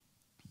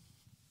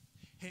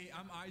Hey,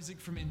 I'm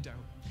Isaac from In Doubt.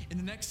 In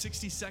the next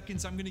 60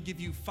 seconds, I'm going to give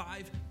you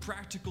 5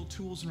 practical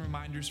tools and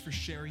reminders for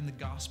sharing the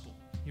gospel.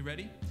 You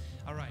ready?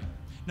 All right.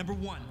 Number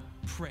 1,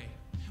 pray.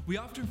 We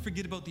often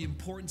forget about the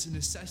importance and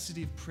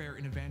necessity of prayer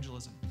in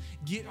evangelism.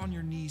 Get on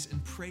your knees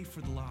and pray for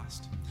the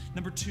lost.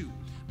 Number 2,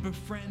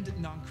 befriend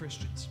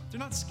non-Christians. They're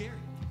not scary.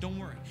 Don't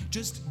worry.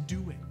 Just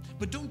do it.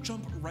 But don't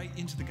jump right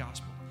into the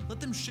gospel. Let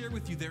them share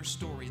with you their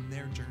story and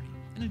their journey,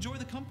 and enjoy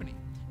the company.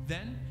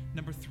 Then,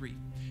 number 3,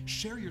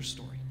 share your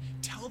story.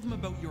 Tell them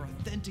about your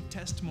authentic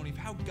testimony of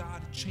how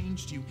God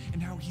changed you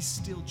and how He's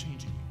still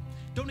changing you.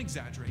 Don't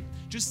exaggerate.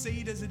 Just say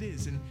it as it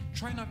is and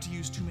try not to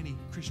use too many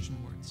Christian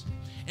words.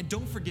 And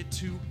don't forget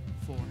to,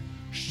 4,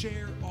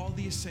 share all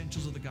the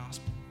essentials of the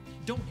gospel.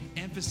 Don't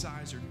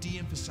emphasize or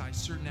de-emphasize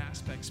certain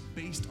aspects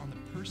based on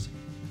the person.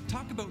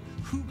 Talk about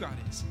who God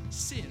is,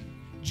 sin,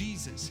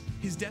 Jesus,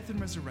 His death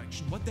and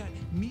resurrection, what that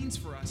means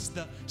for us,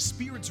 the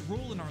Spirit's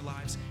role in our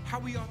lives, how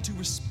we ought to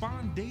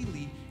respond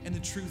daily, and the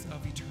truth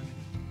of eternity.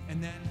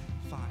 And then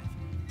 5,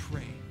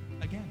 pray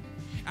again.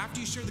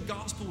 After you share the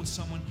gospel with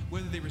someone,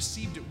 whether they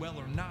received it well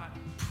or not,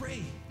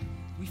 pray.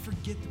 We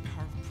forget the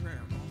power of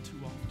prayer all too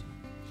often.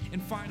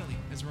 And finally,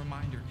 as a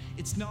reminder,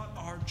 it's not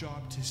our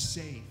job to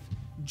save.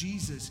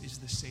 Jesus is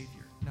the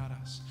Savior, not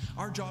us.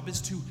 Our job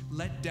is to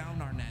let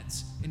down our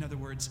nets. In other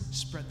words,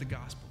 spread the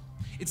gospel.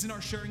 It's in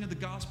our sharing of the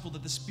gospel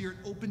that the Spirit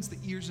opens the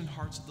ears and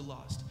hearts of the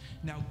lost.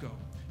 Now go,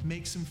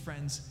 make some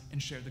friends,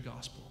 and share the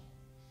gospel.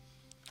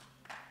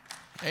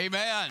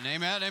 Amen,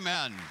 amen,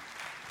 amen.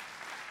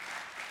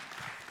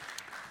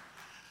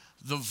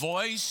 The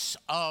voice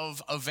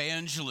of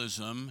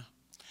evangelism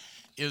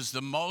is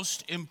the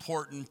most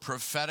important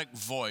prophetic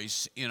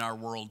voice in our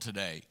world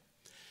today.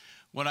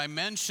 When I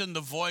mention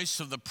the voice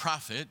of the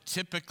prophet,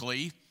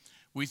 typically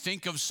we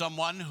think of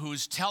someone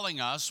who's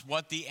telling us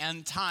what the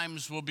end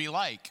times will be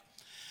like.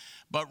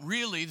 But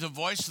really, the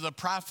voice of the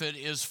prophet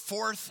is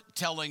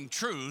forth-telling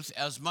truth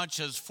as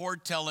much as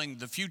foretelling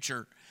the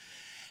future.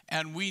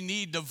 And we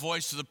need the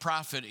voice of the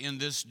prophet in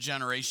this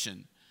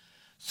generation.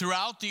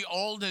 Throughout the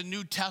Old and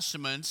New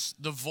Testaments,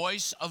 the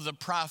voice of the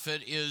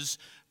prophet is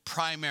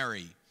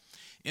primary.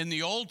 In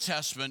the Old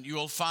Testament, you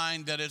will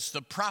find that it's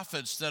the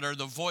prophets that are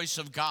the voice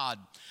of God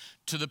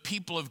to the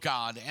people of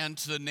God and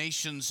to the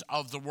nations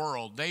of the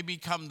world. They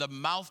become the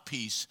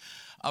mouthpiece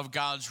of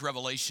God's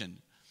revelation.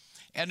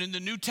 And in the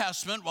New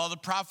Testament, while the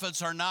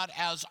prophets are not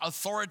as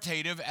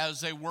authoritative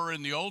as they were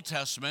in the Old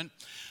Testament,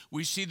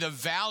 we see the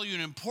value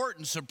and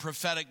importance of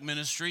prophetic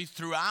ministry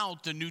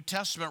throughout the New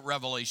Testament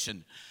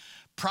revelation.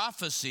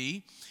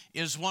 Prophecy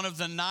is one of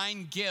the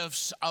 9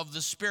 gifts of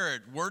the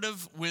Spirit: word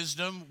of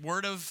wisdom,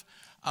 word of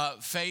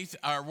faith,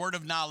 or word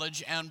of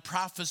knowledge, and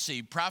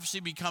prophecy. Prophecy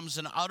becomes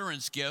an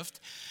utterance gift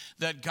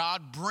that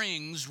God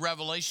brings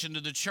revelation to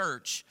the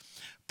church.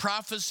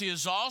 Prophecy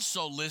is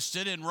also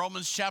listed in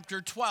Romans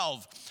chapter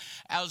 12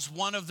 as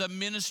one of the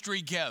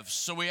ministry gifts.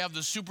 So we have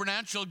the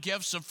supernatural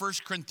gifts of 1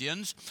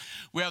 Corinthians.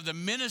 We have the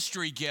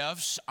ministry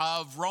gifts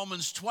of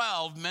Romans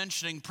 12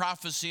 mentioning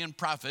prophecy and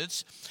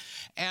prophets.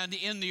 And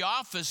in the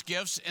office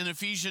gifts in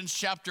Ephesians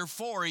chapter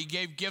 4, He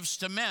gave gifts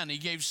to men. He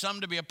gave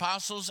some to be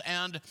apostles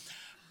and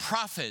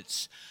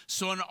prophets.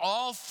 So in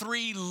all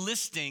 3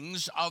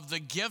 listings of the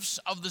gifts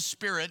of the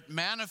Spirit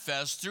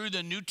manifest through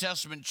the New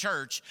Testament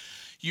church,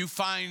 you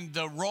find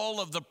the role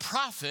of the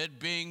prophet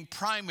being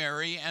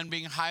primary and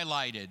being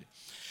highlighted.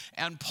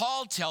 And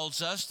Paul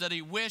tells us that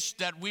he wished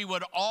that we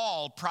would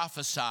all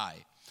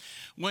prophesy.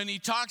 When he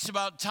talks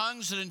about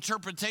tongues and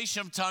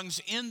interpretation of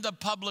tongues in the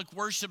public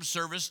worship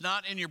service,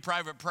 not in your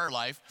private prayer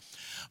life,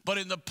 but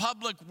in the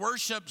public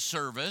worship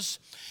service,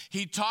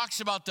 he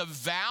talks about the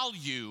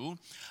value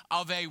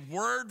of a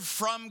word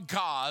from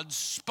God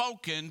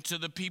spoken to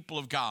the people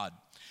of God.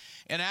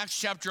 In Acts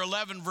chapter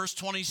 11, verse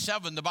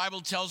 27, the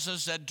Bible tells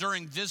us that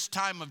during this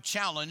time of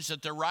challenge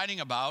that they're writing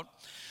about,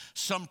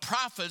 some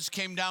prophets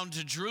came down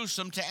to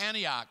Jerusalem, to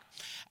Antioch.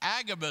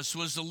 Agabus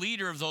was the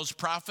leader of those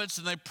prophets,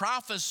 and they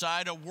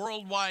prophesied a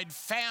worldwide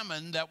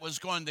famine that was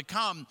going to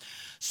come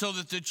so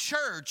that the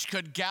church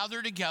could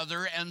gather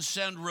together and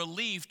send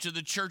relief to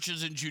the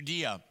churches in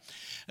Judea.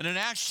 And in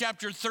Acts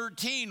chapter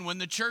 13, when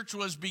the church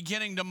was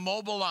beginning to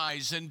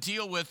mobilize and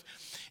deal with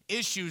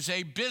issues,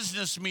 a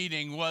business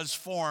meeting was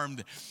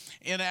formed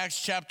in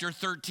Acts chapter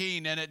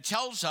 13. And it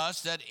tells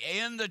us that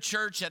in the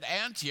church at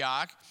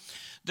Antioch,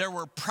 there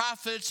were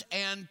prophets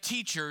and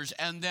teachers,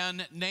 and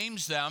then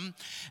names them.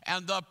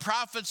 And the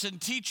prophets and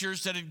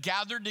teachers that had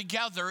gathered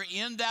together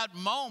in that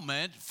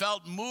moment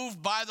felt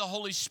moved by the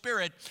Holy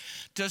Spirit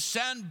to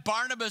send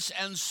Barnabas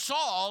and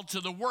Saul to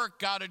the work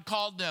God had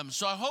called them.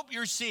 So I hope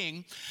you're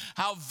seeing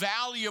how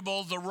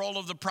valuable the role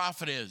of the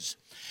prophet is.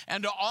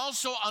 And to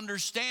also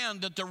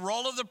understand that the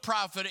role of the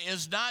prophet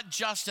is not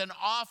just an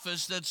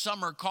office that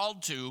some are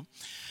called to,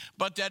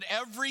 but that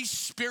every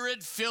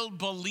Spirit-filled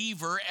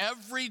believer,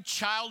 every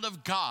child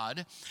of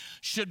God,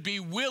 should be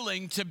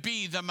willing to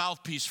be the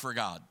mouthpiece for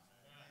God.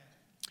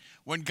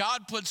 When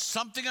God puts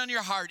something on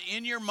your heart,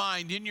 in your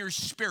mind, in your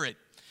spirit,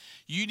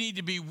 you need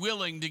to be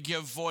willing to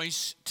give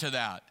voice to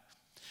that.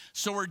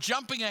 So we're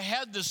jumping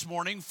ahead this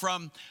morning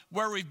from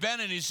where we've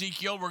been in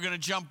Ezekiel. We're going to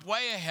jump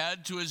way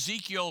ahead to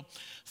Ezekiel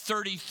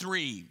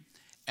 33.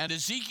 And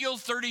Ezekiel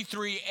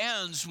 33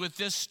 ends with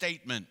this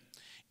statement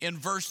in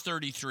verse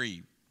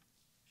 33.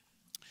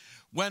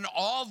 When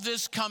all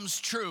this comes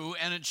true,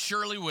 and it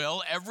surely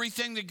will,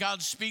 everything that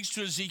God speaks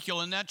to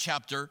Ezekiel in that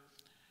chapter,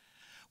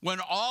 when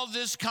all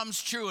this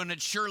comes true, and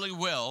it surely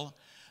will,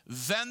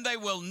 then they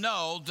will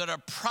know that a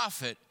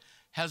prophet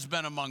has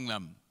been among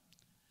them.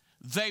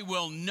 They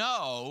will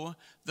know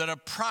that a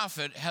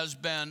prophet has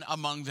been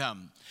among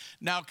them.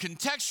 Now,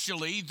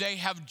 contextually, they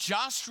have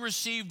just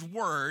received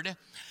word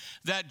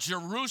that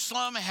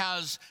Jerusalem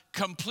has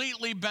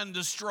completely been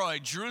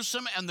destroyed.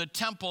 Jerusalem and the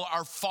temple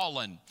are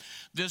fallen.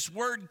 This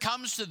word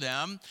comes to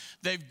them.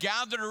 They've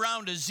gathered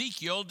around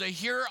Ezekiel to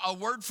hear a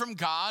word from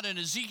God, and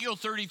Ezekiel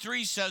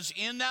 33 says,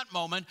 in that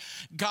moment,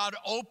 God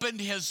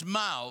opened his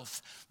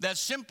mouth. That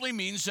simply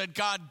means that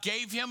God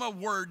gave him a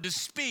word to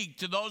speak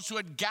to those who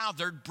had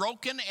gathered,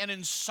 broken and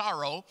in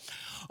sorrow,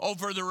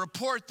 over the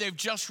report they've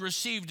just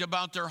received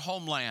about their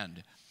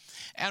homeland.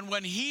 And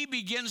when he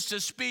begins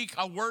to speak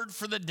a word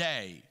for the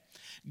day,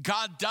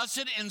 God does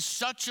it in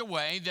such a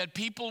way that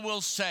people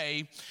will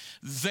say,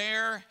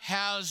 there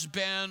has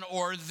been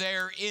or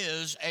there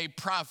is a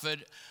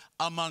prophet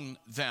among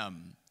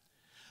them.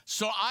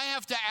 So I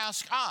have to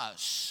ask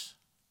us,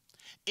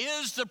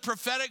 is the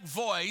prophetic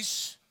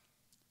voice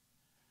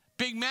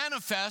being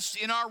manifest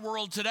in our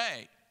world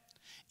today?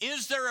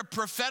 Is there a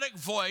prophetic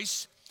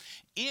voice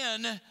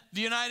in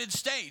the United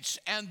States?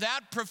 And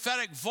that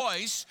prophetic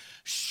voice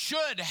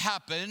should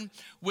happen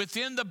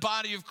within the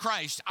body of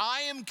Christ.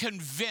 I am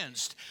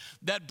convinced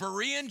that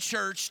Berean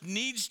Church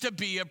needs to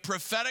be a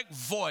prophetic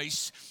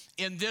voice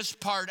in this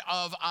part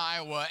of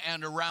Iowa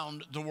and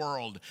around the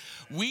world.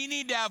 We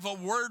need to have a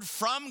word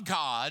from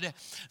God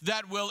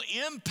that will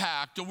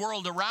impact the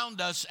world around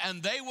us,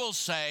 and they will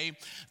say,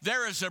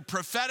 there is a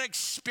prophetic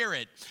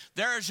spirit,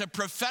 there is a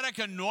prophetic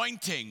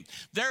anointing,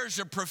 there is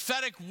a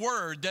prophetic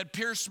word that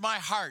pierced my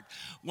heart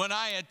when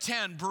I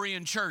attend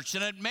Berean Church.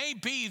 And it may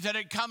be that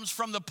it comes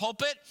from the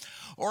pulpit,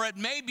 or it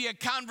may be a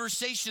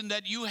conversation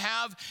that you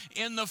have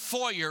in the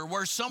foyer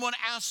where someone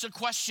asks a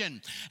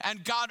question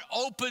and God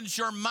opens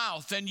your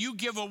mouth and you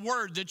give a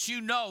word that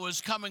you know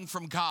is coming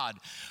from God.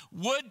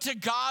 Would to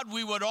God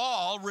we would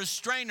all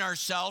restrain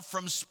ourselves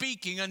from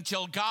speaking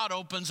until God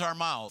opens our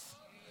mouth.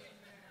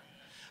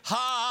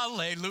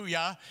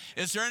 Hallelujah.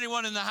 Is there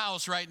anyone in the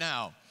house right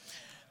now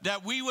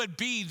that we would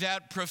be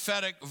that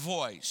prophetic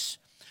voice?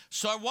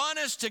 So I want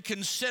us to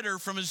consider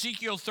from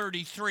Ezekiel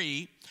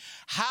 33,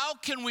 how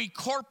can we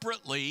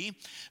corporately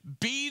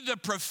be the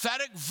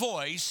prophetic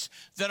voice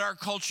that our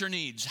culture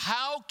needs?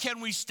 How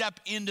can we step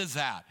into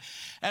that?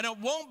 And it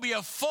won't be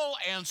a full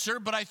answer,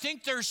 but I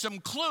think there's some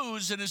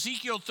clues in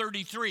Ezekiel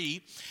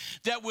 33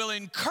 that will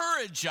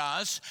encourage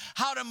us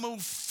how to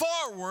move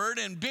forward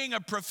in being a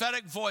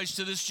prophetic voice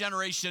to this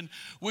generation,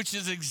 which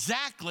is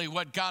exactly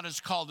what God has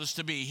called us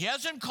to be. He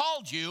hasn't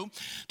called you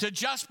to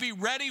just be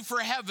ready for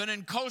heaven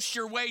and coast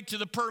your way to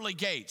the pearly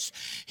gates.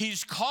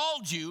 He's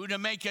called you to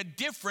make a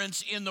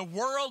difference in the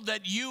world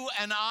that you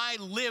and I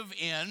live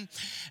in.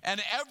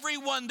 And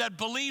everyone that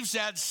believes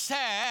that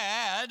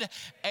said,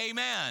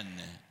 amen.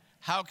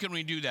 How can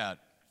we do that?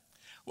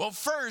 Well,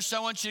 first, I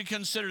want you to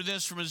consider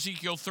this from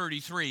Ezekiel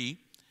 33.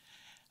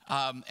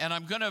 And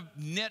I'm going to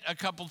knit a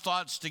couple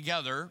thoughts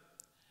together.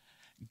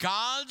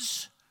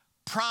 God's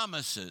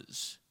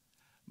promises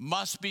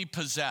must be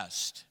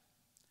possessed.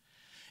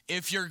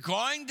 If you're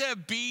going to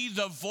be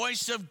the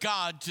voice of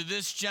God to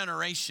this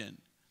generation,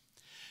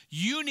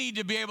 you need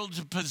to be able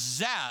to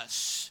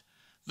possess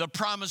the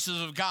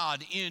promises of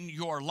God in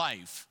your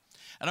life.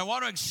 And I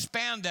want to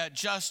expand that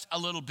just a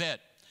little bit.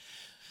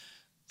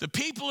 The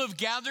people have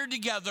gathered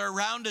together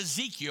around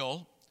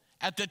Ezekiel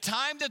at the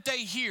time that they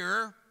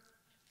hear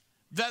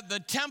that the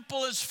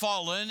temple is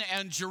fallen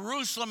and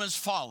Jerusalem is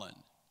fallen.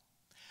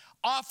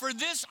 Offer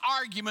this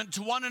argument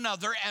to one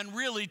another and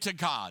really to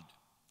God.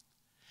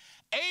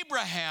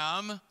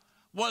 Abraham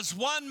was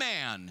one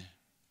man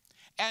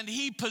and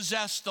he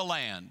possessed the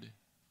land.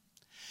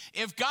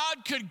 If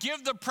God could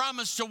give the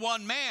promise to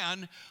one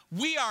man,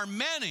 we are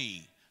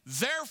many.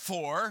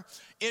 Therefore,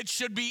 it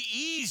should be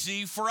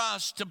easy for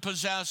us to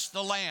possess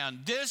the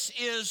land. This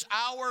is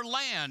our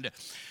land.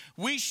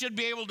 We should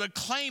be able to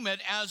claim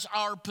it as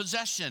our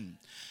possession.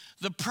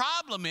 The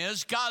problem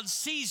is God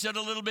sees it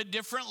a little bit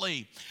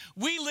differently.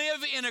 We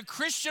live in a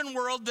Christian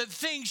world that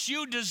thinks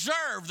you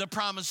deserve the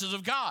promises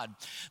of God,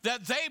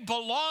 that they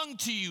belong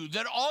to you,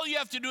 that all you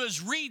have to do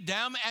is read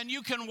them and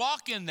you can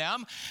walk in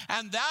them.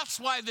 And that's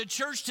why the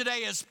church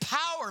today is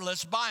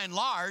powerless by and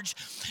large,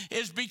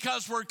 is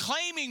because we're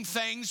claiming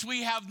things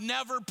we have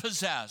never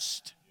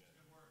possessed.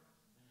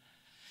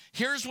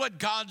 Here's what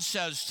God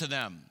says to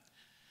them.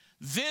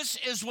 This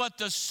is what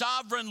the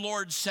sovereign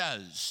Lord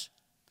says.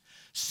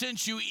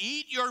 Since you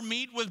eat your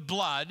meat with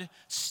blood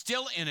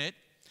still in it,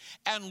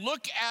 and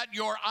look at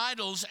your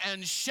idols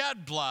and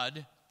shed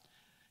blood,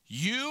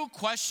 you, ?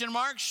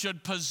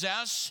 Should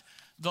possess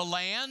the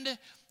land.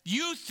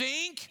 You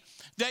think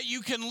that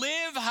you can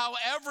live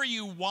however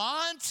you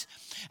want,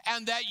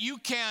 and that you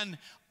can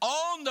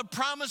own the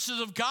promises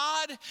of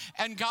God?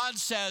 And God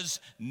says,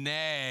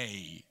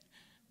 nay,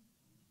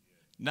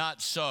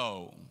 not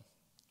so.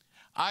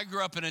 I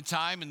grew up in a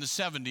time in the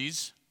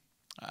 70s.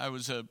 I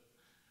was a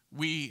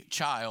wee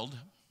child,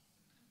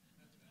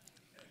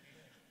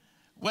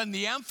 when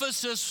the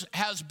emphasis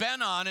has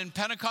been on in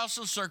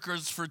Pentecostal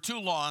circles for too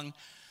long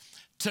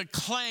to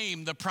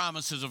claim the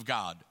promises of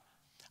God.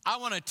 I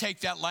want to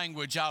take that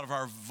language out of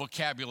our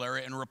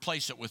vocabulary and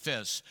replace it with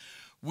this.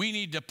 We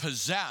need to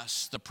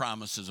possess the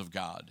promises of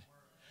God.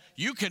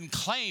 You can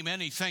claim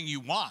anything you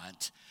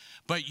want,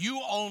 but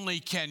you only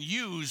can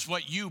use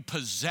what you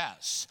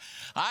possess.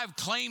 I've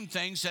claimed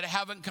things that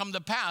haven't come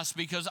to pass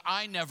because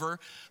I never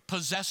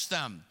possessed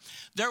them.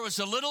 There was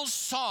a little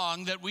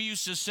song that we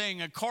used to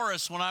sing, a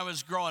chorus, when I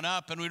was growing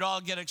up, and we'd all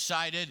get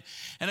excited.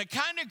 And it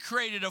kind of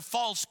created a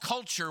false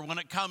culture when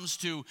it comes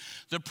to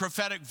the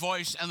prophetic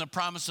voice and the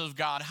promises of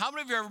God. How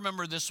many of you ever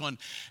remember this one?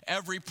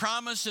 Every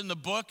promise in the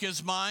book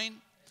is mine.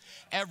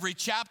 Every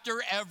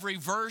chapter, every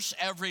verse,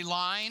 every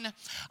line.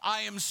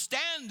 I am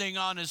standing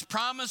on his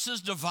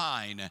promises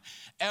divine.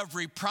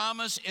 Every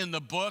promise in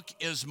the book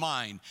is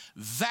mine.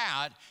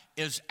 That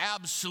is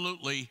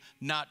absolutely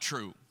not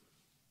true.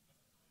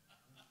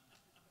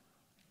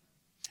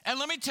 And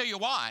let me tell you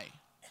why.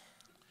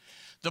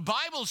 The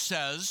Bible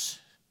says,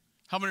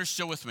 how many are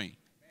still with me?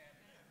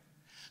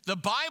 The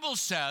Bible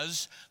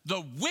says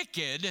the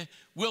wicked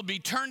will be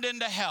turned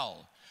into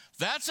hell.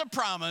 That's a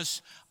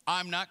promise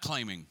I'm not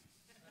claiming.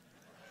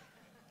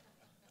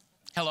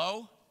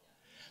 Hello?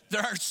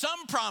 There are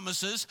some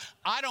promises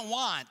I don't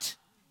want.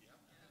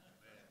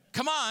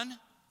 Come on.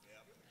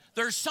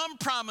 There are some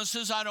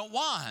promises I don't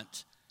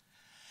want.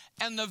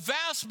 And the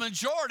vast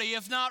majority,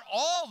 if not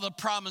all the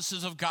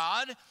promises of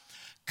God,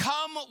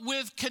 come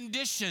with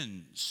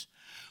conditions.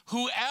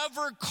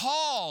 Whoever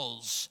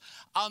calls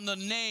on the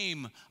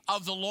name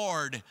of the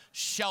Lord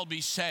shall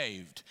be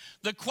saved.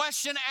 The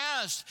question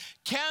asked,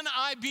 can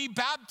I be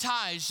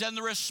baptized? And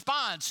the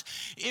response,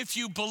 if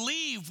you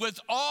believe with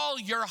all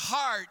your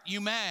heart,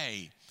 you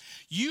may.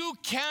 You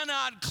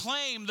cannot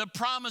claim the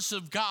promise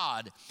of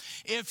God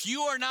if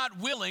you are not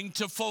willing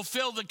to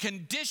fulfill the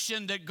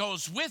condition that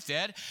goes with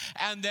it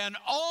and then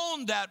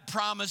own that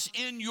promise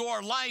in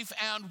your life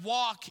and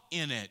walk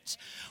in it.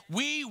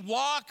 We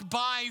walk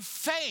by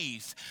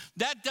faith.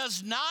 That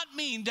does not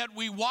mean that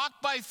we walk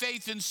by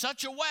faith in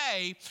such a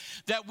way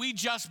that we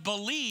just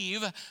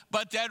believe,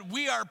 but that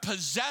we are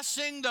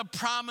possessing the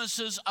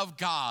promises of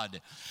God.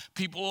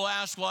 People will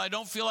ask, well, I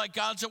don't feel like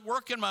God's at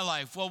work in my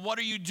life. Well, what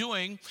are you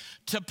doing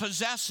to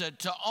possess it,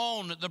 to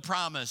own the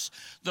promise?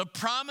 The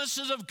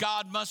promises of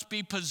God must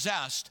be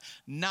possessed,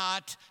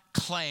 not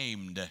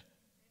claimed.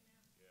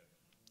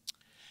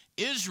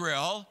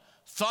 Israel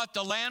thought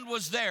the land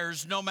was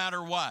theirs no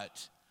matter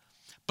what.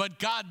 But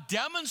God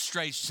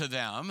demonstrates to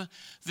them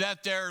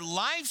that their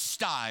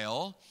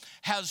lifestyle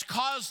has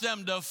caused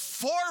them to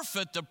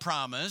forfeit the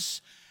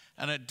promise,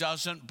 and it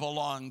doesn't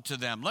belong to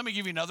them. Let me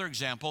give you another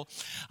example.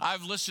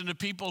 I've listened to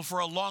people for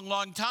a long,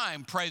 long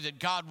time pray that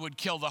God would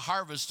kill the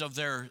harvest of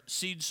their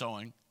seed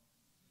sowing.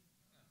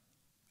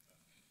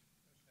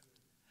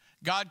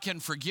 God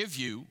can forgive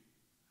you,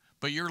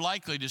 but you're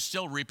likely to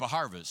still reap a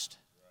harvest.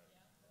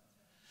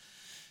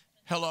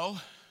 Hello?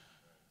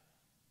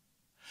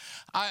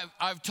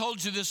 I've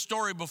told you this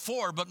story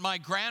before, but my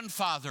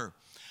grandfather,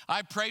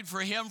 I prayed for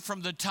him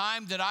from the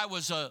time that I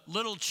was a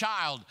little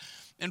child.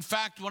 In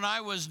fact, when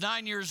I was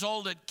 9 years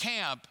old at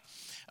camp,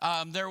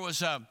 there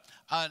was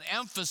an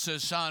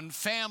emphasis on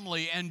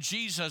family and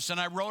Jesus, and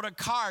I wrote a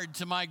card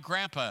to my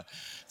grandpa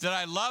that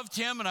I loved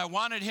him and I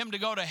wanted him to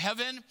go to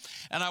heaven,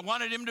 and I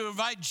wanted him to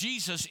invite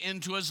Jesus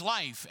into his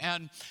life,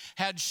 and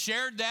had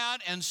shared that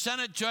and sent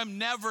it to him.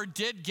 Never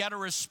did get a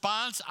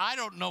response. I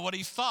don't know what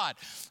he thought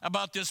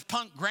about this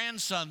punk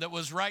grandson that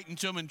was writing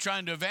to him and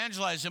trying to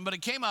evangelize him, but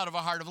it came out of a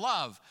heart of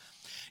love.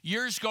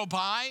 Years go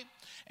by,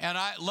 and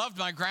I loved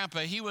my grandpa.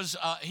 He was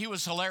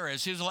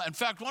hilarious. In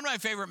fact, one of my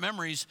favorite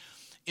memories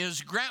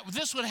is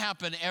this would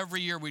happen every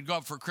year. We'd go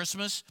up for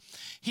Christmas.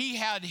 He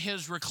had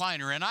his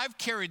recliner, and I've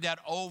carried that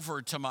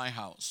over to my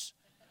house.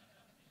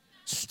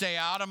 Stay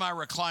out of my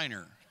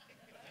recliner.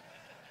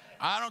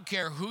 I don't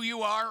care who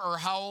you are or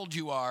how old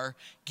you are,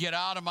 get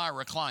out of my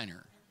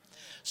recliner.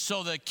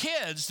 So the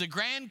kids, the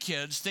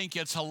grandkids, think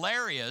it's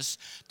hilarious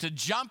to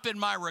jump in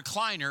my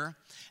recliner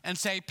and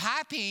say,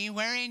 Papi,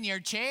 we're in your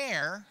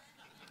chair.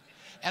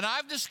 And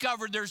I've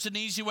discovered there's an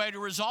easy way to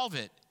resolve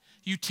it.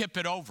 You tip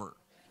it over.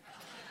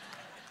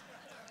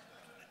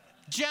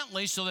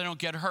 Gently so they don't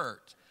get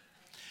hurt.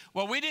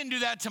 Well, we didn't do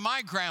that to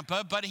my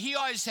grandpa, but he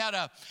always had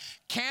a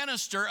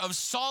canister of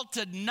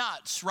salted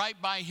nuts right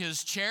by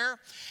his chair,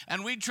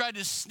 and we tried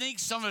to sneak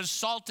some of his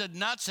salted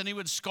nuts, and he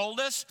would scold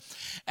us.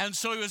 And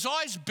so he was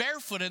always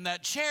barefoot in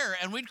that chair,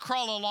 and we'd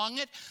crawl along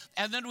it,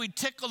 and then we'd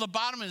tickle the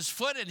bottom of his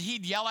foot, and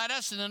he'd yell at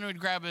us, and then we'd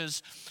grab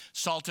his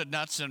salted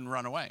nuts and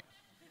run away.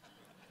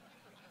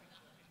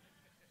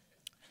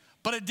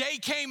 But a day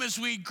came as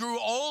we grew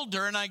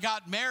older and I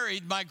got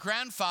married. My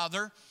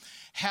grandfather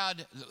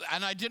had,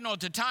 and I didn't know at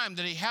the time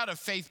that he had a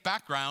faith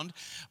background,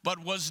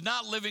 but was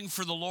not living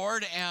for the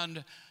Lord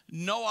and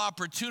no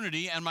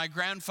opportunity, and my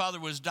grandfather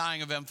was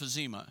dying of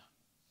emphysema.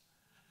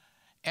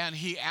 And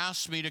he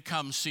asked me to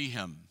come see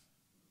him.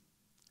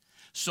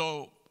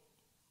 So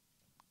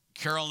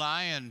Carol and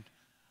I and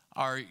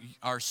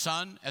our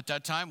son at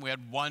that time, we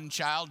had one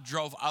child,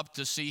 drove up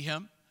to see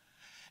him.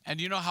 And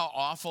you know how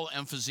awful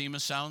emphysema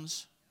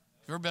sounds?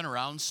 You ever been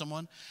around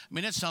someone? I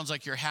mean, it sounds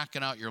like you're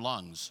hacking out your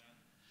lungs.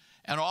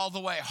 And all the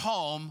way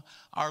home,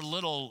 our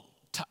little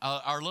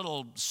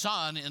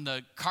son in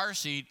the car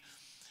seat,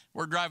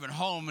 we're driving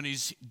home, and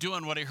he's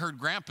doing what he heard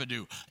Grandpa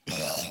do.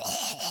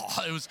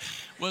 It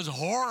was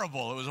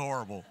horrible. It was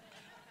horrible.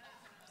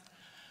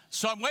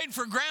 So I'm waiting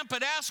for Grandpa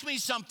to ask me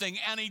something,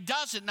 and he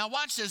doesn't. Now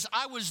watch this.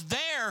 I was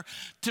there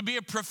to be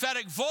a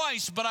prophetic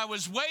voice, but I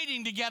was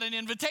waiting to get an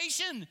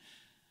invitation.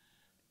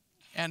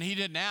 And he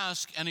didn't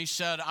ask, and he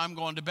said, I'm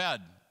going to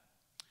bed.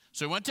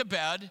 So he went to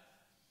bed,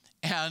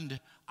 and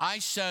I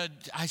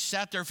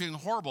sat there feeling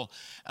horrible.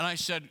 And I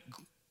said,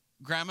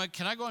 Grandma,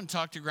 can I go and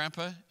talk to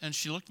Grandpa? And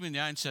she looked me in the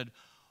eye and said,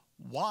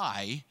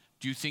 why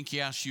do you think he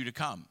asked you to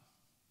come?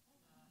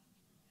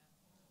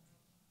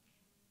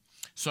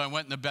 So I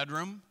went in the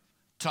bedroom,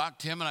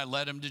 talked to him, and I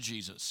led him to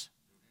Jesus.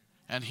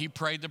 And he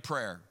prayed the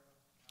prayer.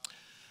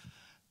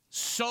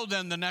 So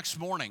then the next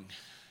morning,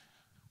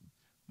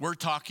 we're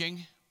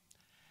talking,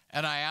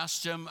 and I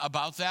asked him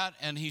about that,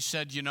 and he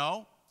said, you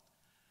know,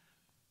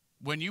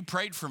 when you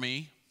prayed for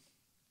me,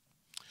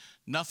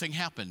 nothing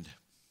happened.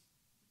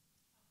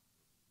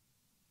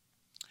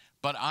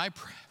 But I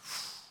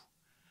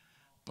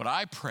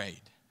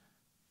prayed,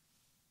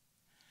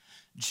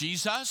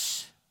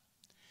 Jesus,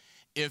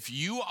 if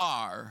you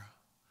are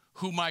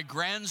who my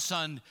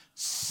grandson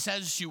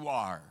says you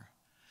are,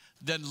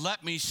 then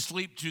let me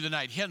sleep through the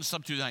night. He hadn't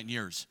slept through the night in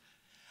years.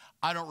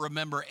 I don't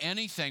remember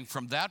anything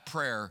from that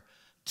prayer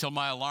till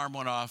my alarm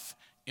went off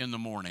in the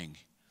morning.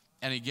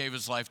 And he gave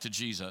his life to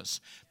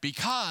Jesus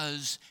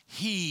because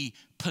he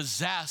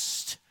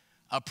possessed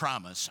a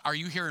promise. Are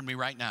you hearing me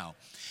right now?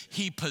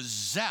 He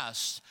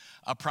possessed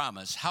a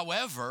promise.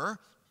 However,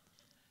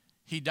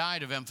 he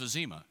died of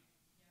emphysema.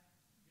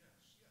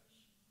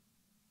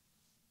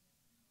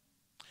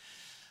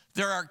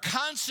 There are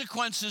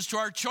consequences to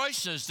our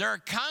choices. There are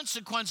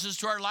consequences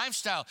to our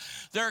lifestyle.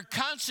 There are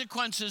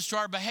consequences to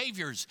our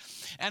behaviors.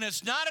 And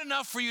it's not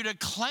enough for you to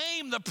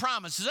claim the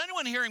promise. Is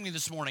anyone hearing me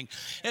this morning?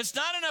 It's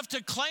not enough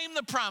to claim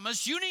the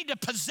promise. You need to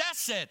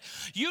possess it.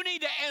 You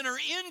need to enter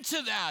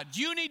into that.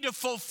 You need to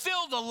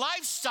fulfill the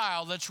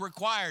lifestyle that's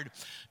required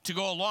to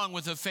go along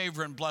with the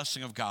favor and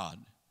blessing of God.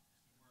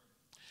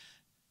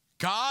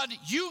 God,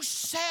 you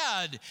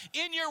said,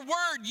 in your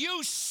word,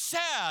 you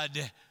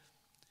said.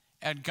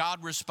 And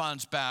God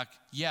responds back,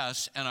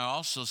 yes, and I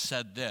also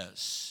said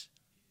this.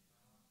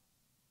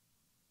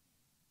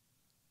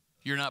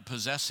 You're not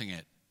possessing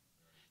it.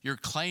 You're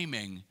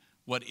claiming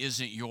what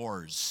isn't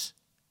yours.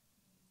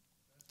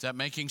 Is that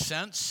making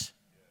sense?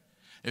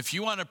 If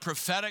you want a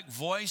prophetic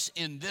voice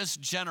in this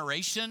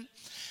generation,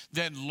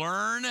 then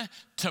learn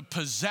to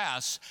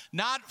possess,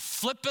 not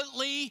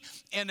flippantly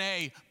in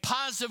a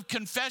positive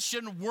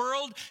confession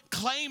world,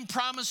 claim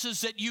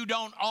promises that you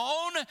don't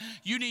own.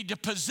 You need to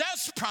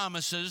possess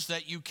promises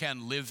that you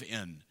can live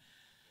in.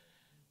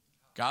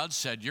 God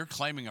said, you're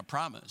claiming a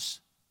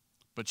promise,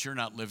 but you're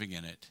not living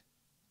in it,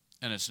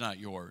 and it's not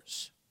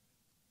yours.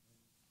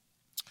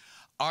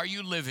 Are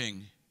you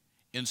living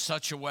in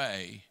such a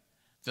way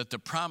that the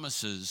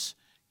promises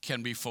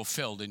can be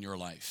fulfilled in your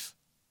life?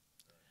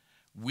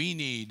 We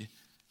need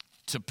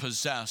to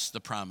possess the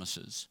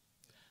promises.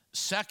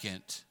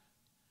 Second,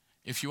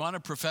 if you want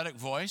a prophetic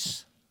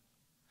voice,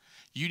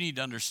 you need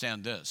to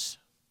understand this.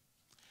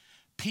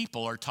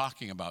 People are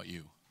talking about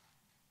you.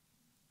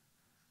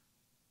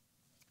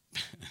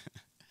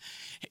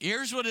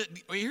 Here's what,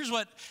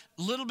 a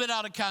little bit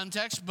out of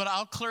context, but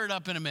I'll clear it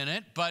up in a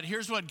minute. But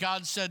here's what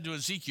God said to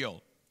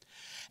Ezekiel.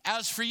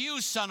 As for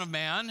you, son of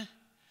man,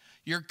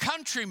 your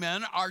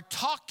countrymen are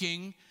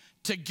talking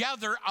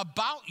together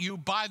about you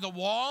by the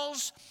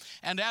walls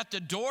and at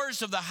the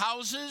doors of the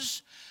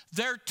houses.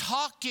 They're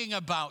talking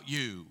about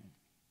you.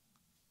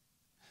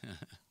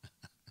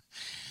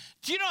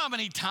 Do you know how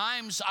many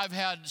times I've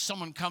had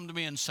someone come to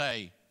me and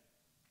say,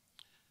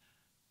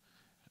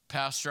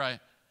 Pastor,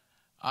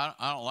 I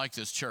don't like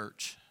this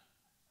church.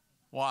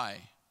 Why?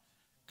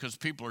 Because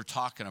people are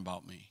talking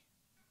about me.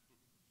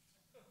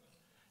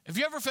 Have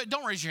you ever felt,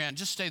 don't raise your hand,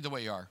 just stay the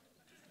way you are.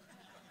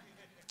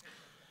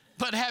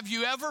 But have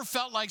you ever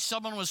felt like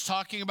someone was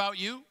talking about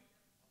you?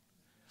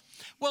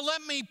 Well,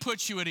 let me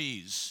put you at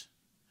ease.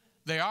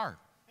 They are.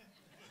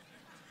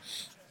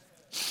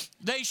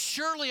 They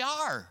surely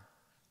are.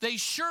 They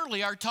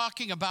surely are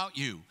talking about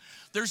you.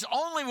 There's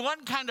only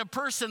one kind of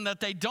person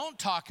that they don't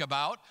talk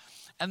about,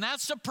 and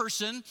that's the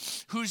person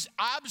who's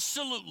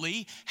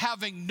absolutely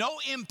having no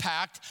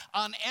impact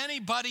on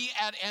anybody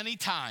at any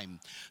time.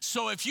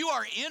 So if you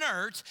are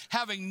inert,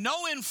 having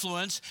no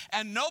influence,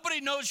 and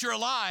nobody knows you're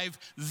alive,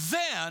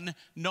 then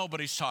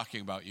nobody's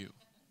talking about you.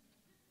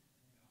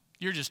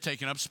 You're just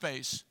taking up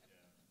space.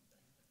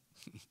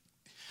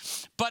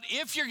 But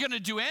if you're going to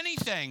do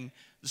anything,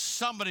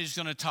 somebody's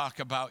going to talk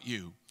about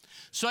you.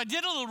 So I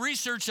did a little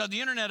research on the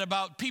internet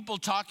about people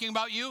talking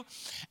about you,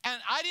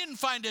 and I didn't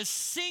find a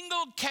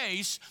single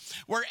case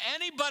where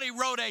anybody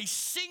wrote a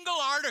single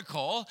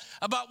article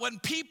about when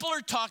people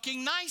are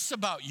talking nice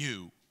about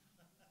you.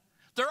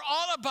 They're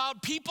all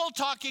about people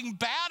talking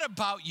bad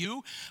about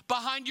you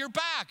behind your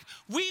back.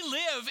 We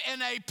live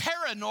in a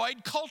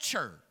paranoid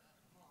culture.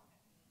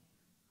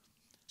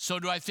 So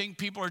do I think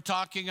people are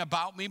talking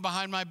about me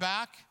behind my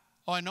back?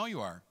 Oh, I know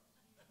you are.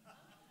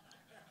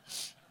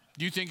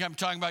 Do you think I'm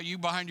talking about you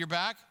behind your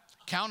back?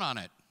 Count on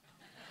it.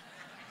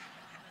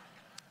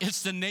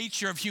 It's the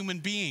nature of human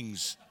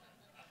beings.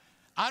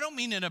 I don't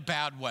mean in a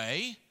bad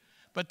way,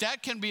 but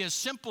that can be as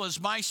simple as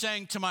my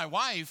saying to my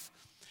wife,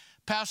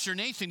 Pastor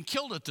Nathan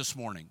killed it this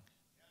morning.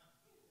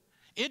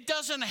 It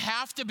doesn't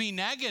have to be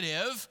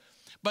negative,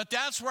 but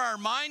that's where our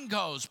mind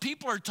goes.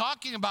 People are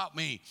talking about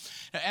me.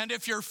 And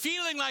if you're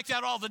feeling like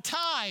that all the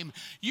time,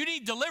 you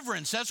need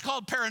deliverance. That's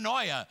called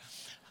paranoia.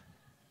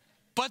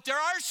 But there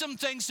are some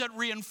things that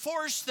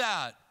reinforce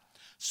that.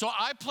 So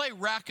I play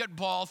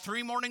racquetball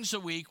 3 mornings a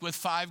week with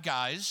 5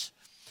 guys,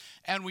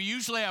 and we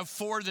usually have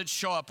 4 that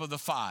show up of the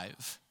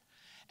 5.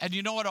 And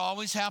you know what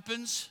always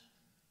happens?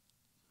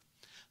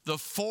 The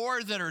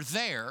 4 that are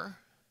there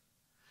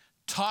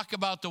talk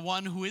about the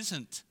one who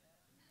isn't.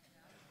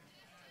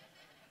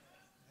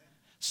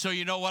 So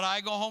you know what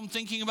I go home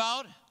thinking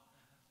about?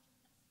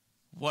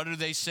 What do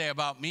they say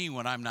about me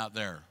when I'm not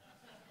there?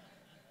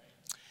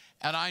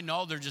 And I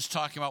know they're just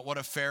talking about what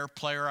a fair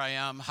player I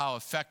am, how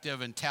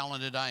effective and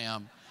talented I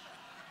am.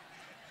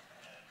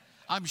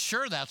 I'm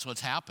sure that's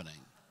what's happening.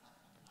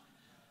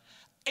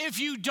 If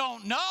you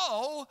don't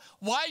know,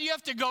 why do you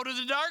have to go to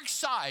the dark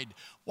side?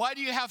 Why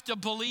do you have to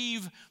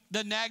believe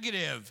the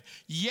negative?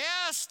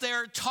 Yes,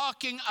 they're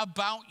talking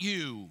about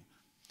you.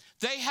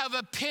 They have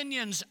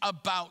opinions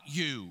about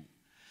you.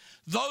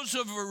 Those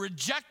who have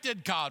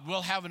rejected God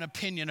will have an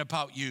opinion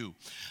about you.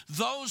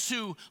 Those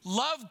who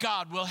love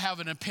God will have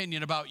an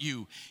opinion about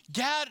you.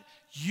 Get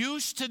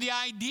used to the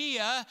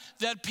idea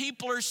that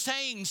people are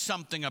saying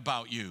something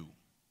about you.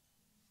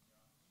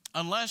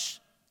 Unless,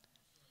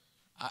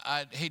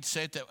 I hate to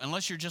say it,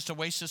 unless you're just a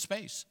waste of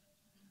space.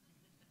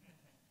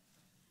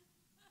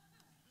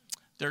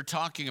 They're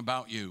talking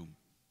about you.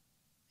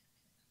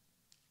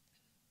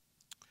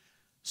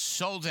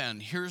 So then,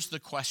 here's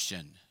the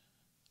question.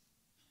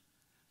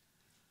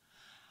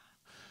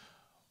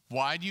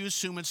 Why do you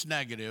assume it's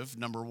negative,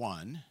 number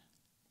one?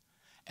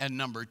 And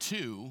number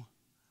two,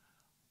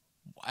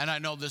 and I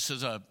know this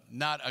is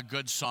not a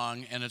good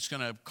song, and it's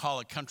going to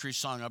call a country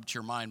song up to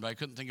your mind, but I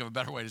couldn't think of a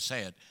better way to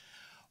say it.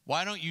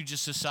 Why don't you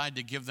just decide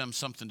to give them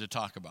something to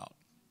talk about?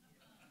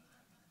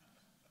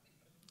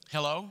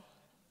 Hello?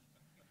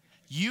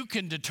 You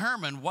can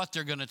determine what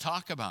they're going to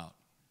talk about.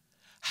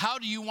 How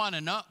do you want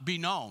to be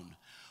known?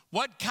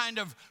 What kind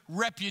of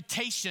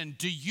reputation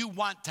do you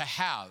want to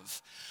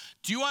have?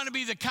 Do you want to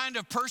be the kind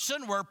of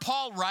person where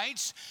Paul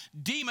writes,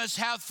 Demas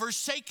hath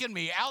forsaken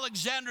me,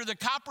 Alexander the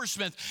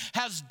coppersmith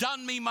has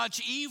done me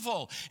much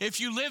evil? If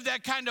you live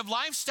that kind of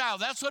lifestyle,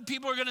 that's what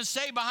people are going to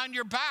say behind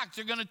your back.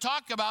 They're going to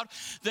talk about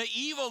the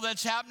evil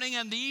that's happening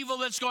and the evil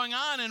that's going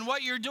on and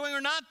what you're doing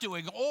or not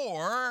doing.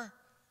 Or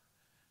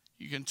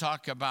you can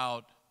talk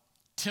about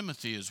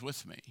Timothy is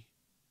with me.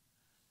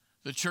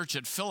 The church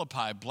at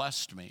Philippi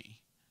blessed me.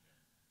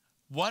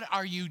 What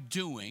are you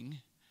doing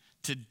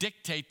to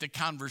dictate the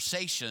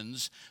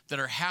conversations that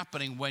are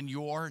happening when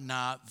you're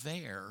not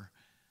there?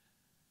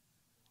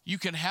 You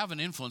can have an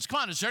influence.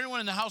 Come on, is there anyone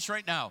in the house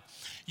right now?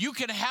 You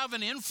can have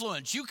an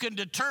influence. You can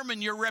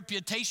determine your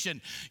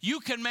reputation. You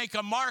can make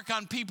a mark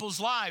on people's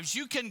lives.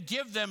 You can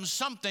give them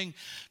something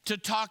to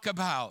talk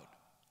about.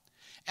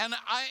 And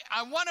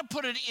I want to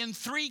put it in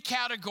 3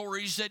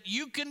 categories that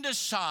you can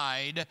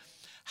decide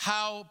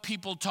how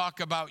people talk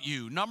about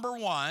you. Number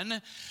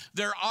 1,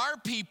 there are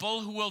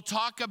people who will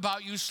talk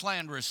about you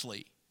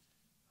slanderously.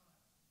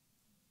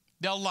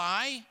 They'll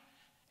lie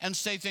and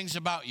say things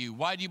about you.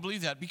 Why do you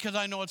believe that? Because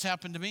I know it's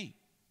happened to me.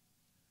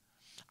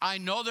 I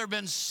know there have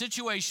been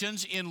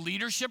situations in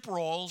leadership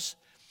roles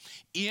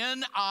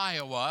in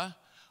Iowa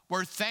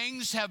where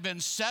things have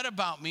been said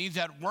about me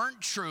that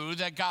weren't true,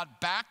 that got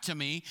back to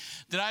me,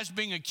 that I was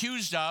being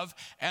accused of,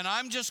 and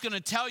I'm just going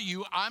to tell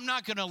you, I'm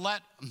not going to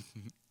let...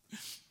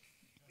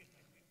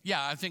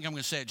 Yeah, I think I'm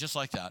going to say it just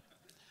like that.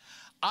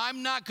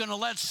 I'm not going to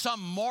let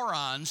some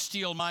moron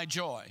steal my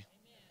joy.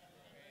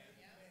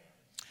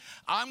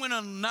 I'm going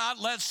to not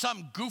let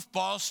some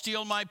goofball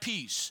steal my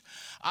peace.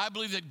 I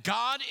believe that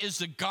God is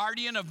the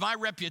guardian of my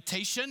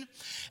reputation,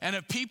 and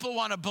if people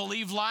want to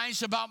believe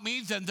lies about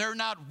me, then they're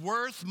not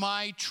worth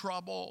my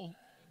trouble.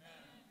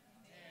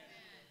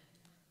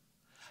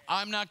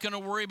 I'm not going to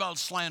worry about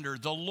slander.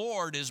 The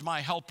Lord is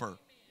my helper.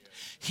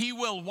 He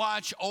will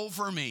watch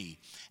over me,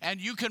 and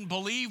you can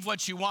believe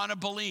what you want to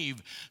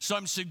believe. So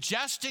I'm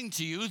suggesting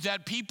to you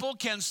that people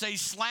can say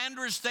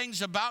slanderous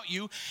things about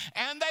you,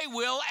 and they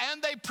will,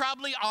 and they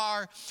probably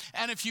are.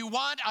 And if you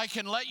want, I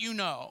can let you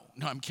know.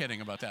 No, I'm kidding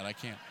about that. I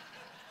can't.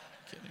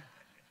 I'm kidding.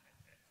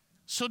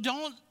 So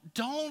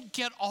don't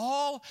get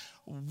all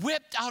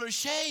whipped out of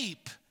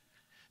shape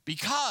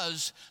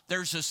because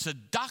there's a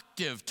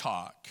seductive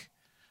talk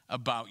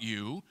about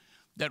you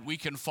that we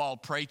can fall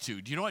prey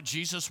to. Do you know what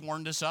Jesus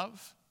warned us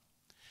of?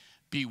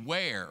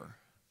 Beware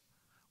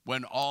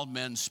when all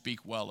men speak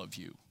well of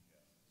you.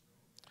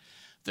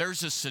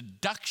 There's a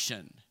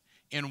seduction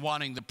in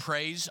wanting the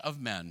praise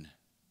of men,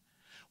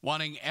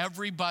 wanting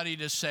everybody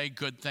to say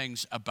good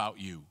things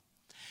about you.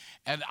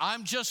 And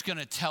I'm just going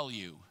to tell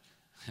you,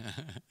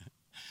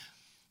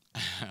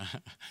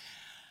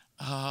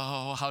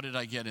 oh, how did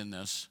I get in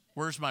this?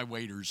 Where's my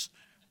waiters?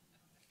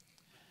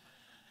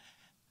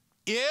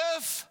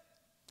 If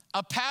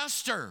a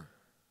pastor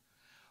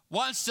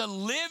wants to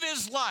live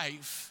his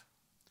life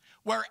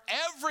where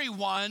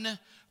everyone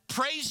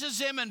praises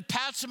him and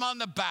pats him on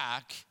the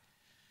back,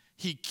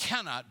 he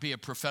cannot be a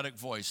prophetic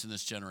voice in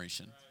this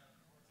generation.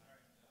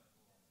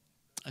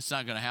 It's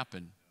not going to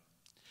happen.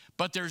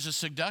 But there's a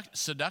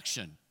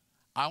seduction.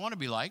 I want to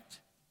be liked.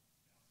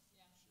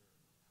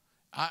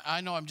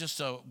 I know I'm just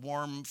a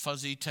warm,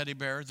 fuzzy teddy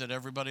bear that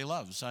everybody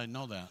loves. I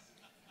know that.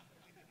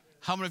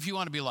 How many of you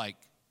want to be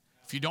liked?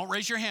 If you don't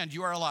raise your hand,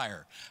 you are a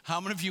liar. How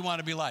many of you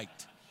want to be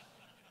liked?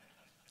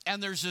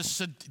 And there's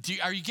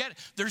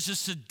there's a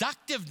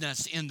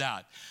seductiveness in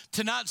that.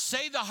 To not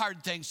say the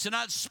hard things, to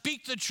not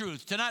speak the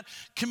truth, to not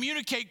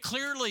communicate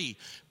clearly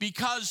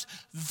because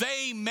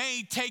they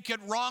may take it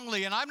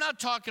wrongly. And I'm not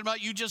talking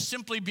about you just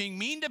simply being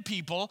mean to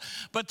people,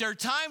 but there are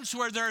times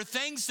where there are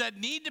things that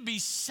need to be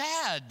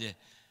said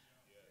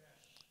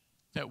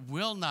that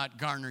will not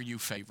garner you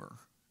favor.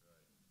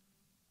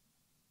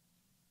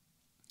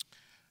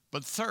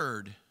 But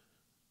third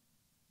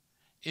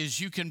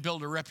is you can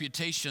build a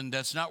reputation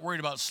that's not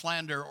worried about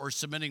slander or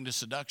submitting to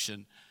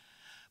seduction,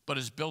 but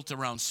is built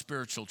around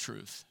spiritual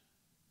truth.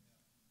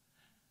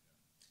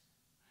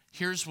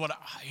 Here's how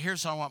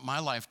I want my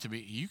life to be.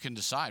 You can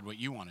decide what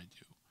you want to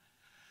do.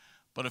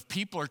 But if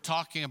people are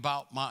talking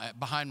about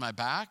behind my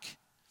back,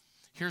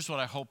 here's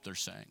what I hope they're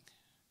saying.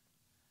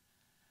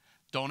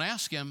 Don't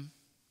ask him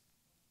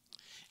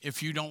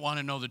if you don't want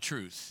to know the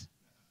truth.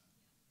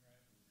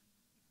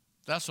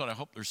 That's what I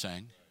hope they're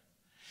saying.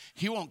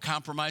 He won't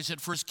compromise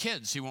it for his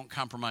kids. He won't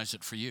compromise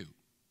it for you.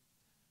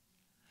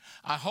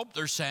 I hope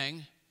they're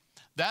saying,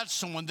 that's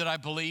someone that I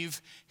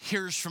believe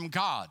hears from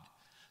God.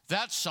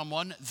 That's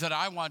someone that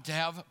I want to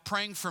have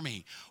praying for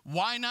me.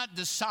 Why not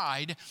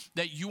decide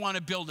that you want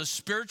to build a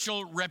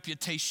spiritual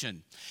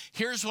reputation?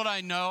 Here's what I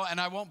know, and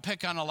I won't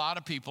pick on a lot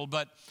of people,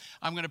 but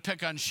I'm going to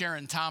pick on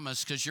Sharon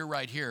Thomas because you're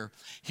right here.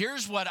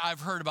 Here's what I've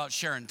heard about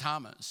Sharon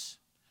Thomas.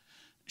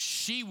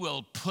 She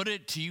will put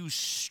it to you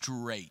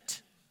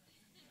straight.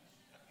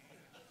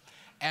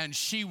 And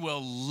she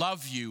will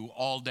love you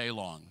all day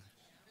long.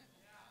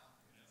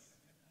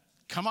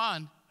 Come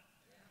on.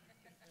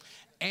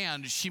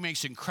 And she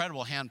makes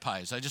incredible hand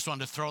pies. I just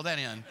wanted to throw that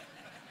in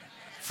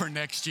for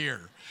next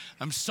year.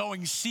 I'm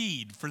sowing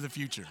seed for the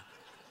future.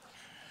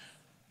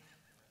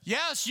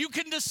 Yes, you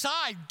can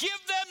decide. Give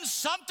them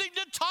something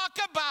to talk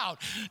about.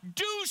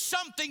 Do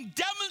something.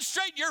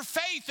 Demonstrate your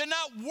faith and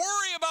not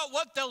worry about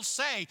what they'll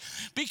say,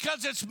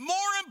 because it's more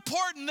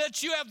important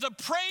that you have the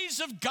praise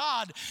of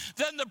God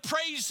than the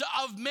praise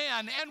of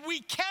man. And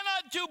we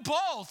cannot do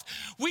both.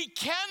 We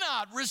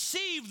cannot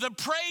receive the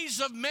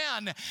praise of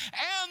men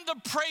and the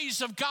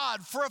praise of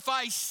God. For if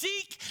I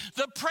seek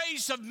the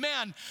praise of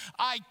men,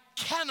 I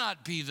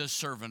cannot be the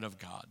servant of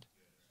God.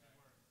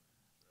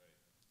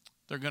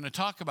 They're going to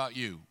talk about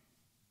you.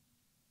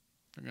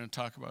 They're going to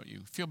talk about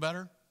you. Feel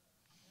better?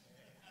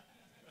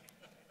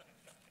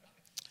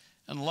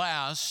 And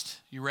last,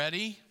 you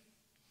ready?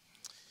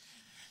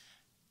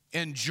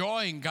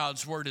 Enjoying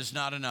God's word is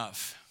not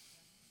enough.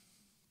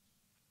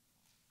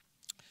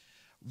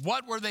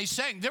 What were they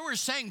saying? They were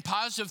saying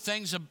positive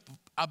things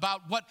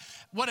about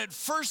what at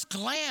first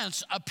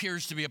glance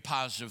appears to be a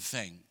positive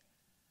thing,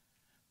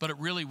 but it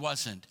really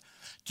wasn't.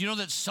 Do you know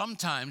that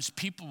sometimes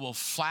people will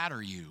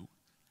flatter you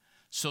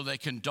so they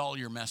can dull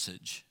your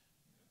message?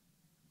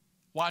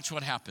 Watch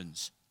what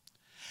happens.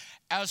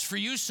 As for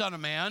you, son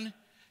of man,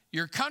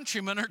 your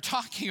countrymen are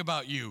talking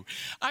about you.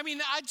 I mean,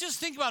 I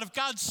just think about if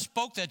God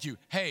spoke that to you.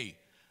 Hey,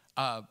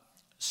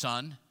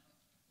 son,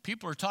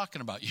 people are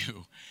talking about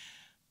you.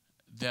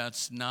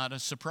 That's not a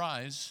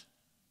surprise.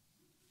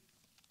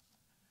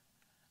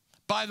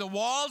 By the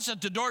walls,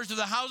 at the doors of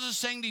the houses,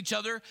 saying to each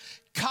other,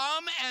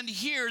 come and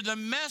hear the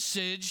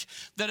message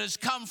that has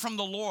come from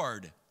the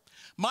Lord.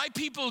 My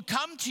people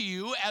come to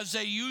you as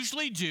they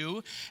usually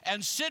do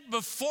and sit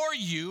before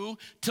you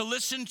to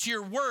listen to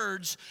your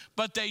words,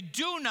 but they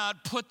do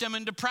not put them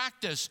into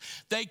practice.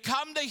 They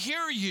come to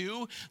hear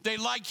you. They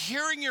like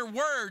hearing your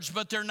words,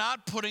 but they're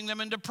not putting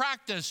them into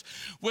practice.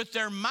 With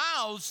their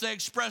mouths, they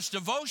express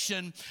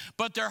devotion,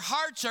 but their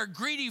hearts are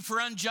greedy for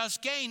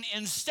unjust gain.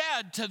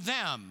 Instead, to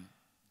them,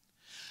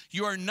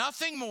 you are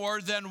nothing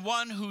more than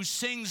one who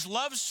sings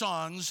love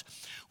songs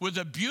with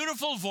a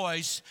beautiful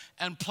voice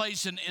and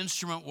plays an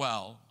instrument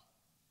well.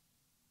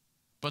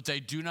 But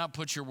they do not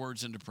put your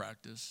words into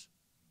practice.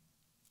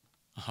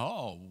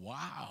 Oh,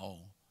 wow.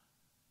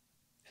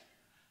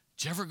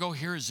 Did you ever go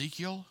hear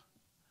Ezekiel?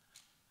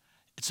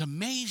 It's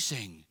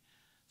amazing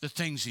the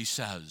things he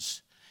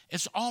says.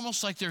 It's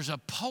almost like there's a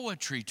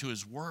poetry to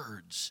his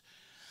words.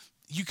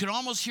 You can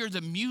almost hear the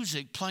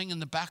music playing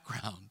in the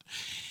background.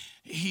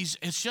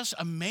 It's just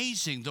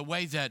amazing the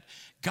way that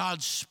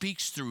God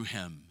speaks through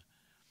him.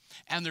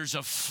 And there's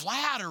a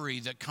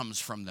flattery that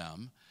comes from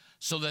them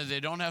so that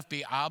they don't have to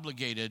be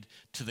obligated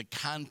to the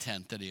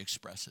content that he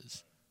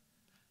expresses.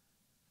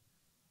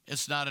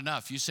 It's not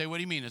enough. You say, what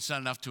do you mean it's not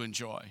enough to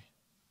enjoy?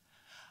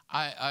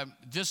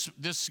 This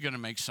is going to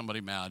make somebody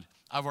mad.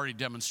 I've already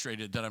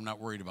demonstrated that I'm not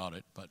worried about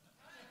it, but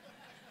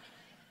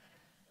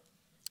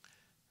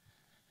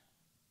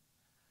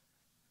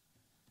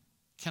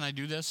can I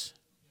do this?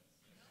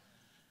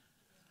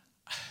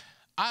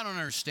 I don't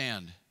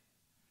understand.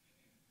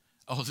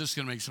 Oh, this is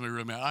going to make somebody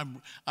really mad.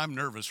 I'm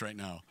nervous right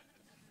now.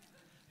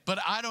 But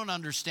I don't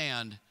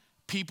understand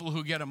people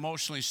who get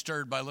emotionally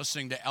stirred by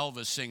listening to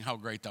Elvis sing How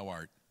Great Thou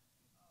Art.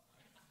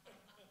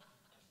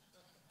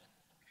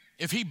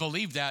 If he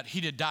believed that,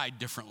 he'd have died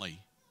differently.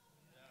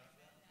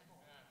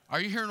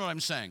 Are you hearing what I'm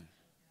saying?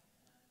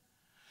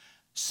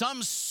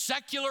 Some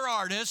secular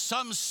artist,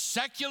 some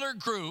secular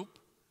group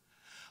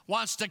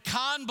wants to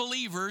con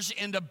believers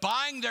into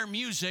buying their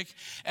music,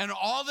 and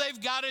all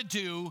they've got to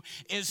do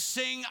is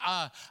sing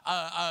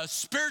a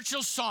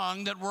spiritual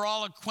song that we're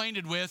all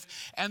acquainted with,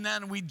 and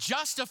then we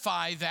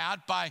justify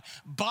that by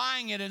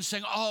buying it and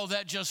saying, oh,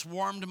 that just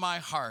warmed my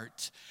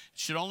heart. It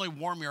should only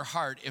warm your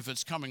heart if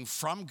it's coming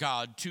from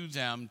God to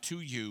them,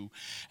 to you,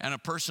 and a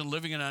person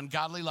living an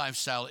ungodly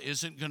lifestyle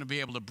isn't going to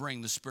be able to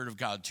bring the Spirit of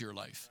God to your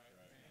life.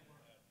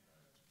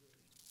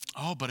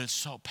 Oh, but it's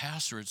so,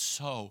 Pastor, it's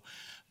so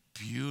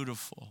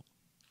beautiful.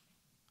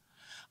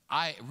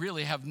 I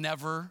really have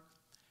never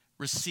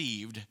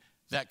received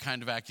that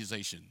kind of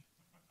accusation.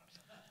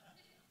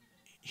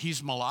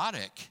 He's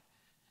melodic.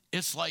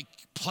 It's like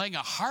playing a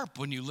harp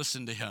when you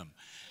listen to him.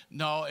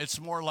 No, it's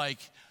more like,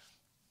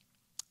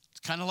 it's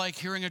kind of like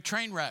hearing a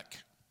train wreck.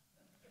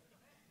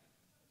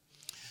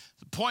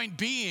 The point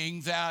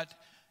being that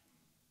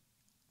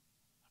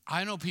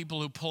I know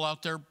people who pull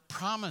out their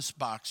promise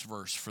box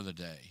verse for the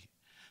day.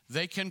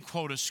 They can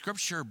quote a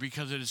scripture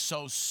because it is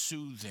so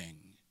soothing.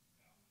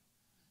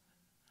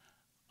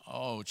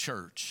 Oh,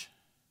 church,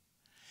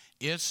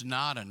 it's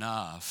not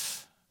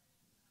enough.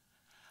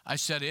 I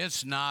said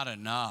it's not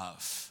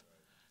enough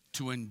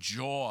to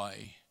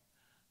enjoy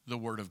the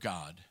Word of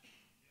God.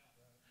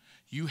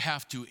 You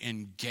have to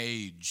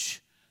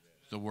engage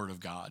the Word of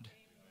God.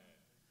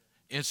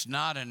 It's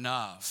not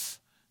enough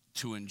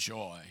to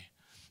enjoy.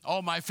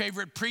 Oh, my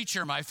favorite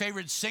preacher, my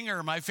favorite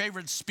singer, my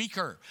favorite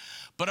speaker.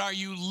 But are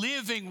you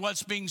living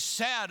what's being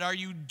said? Are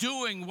you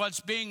doing what's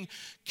being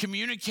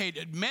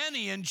communicated?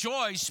 Many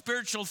enjoy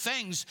spiritual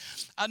things.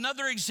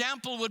 Another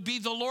example would be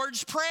the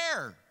Lord's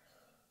Prayer.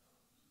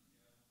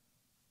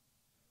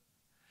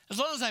 As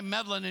long as I'm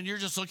meddling and you're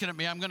just looking at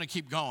me, I'm going to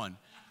keep going.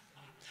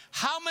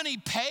 How many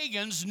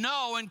pagans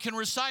know and can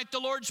recite the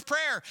Lord's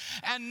Prayer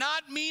and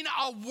not mean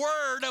a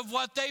word of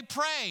what they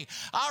pray?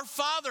 Our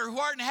Father who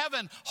art in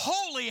heaven,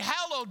 holy,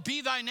 hallowed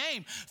be thy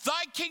name.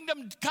 Thy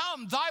kingdom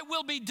come, thy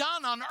will be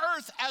done on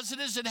earth as it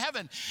is in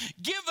heaven.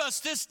 Give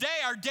us this day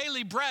our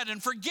daily bread,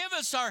 and forgive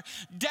us our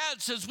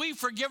debts as we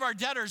forgive our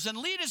debtors. And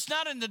lead us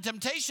not into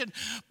temptation,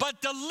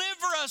 but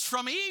deliver us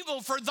from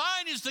evil. For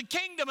thine is the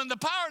kingdom and the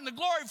power and the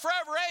glory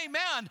forever.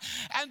 Amen.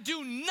 And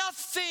do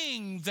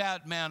nothing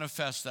that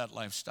manifests that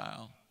lifestyle.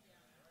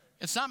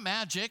 It's not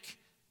magic.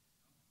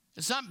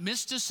 It's not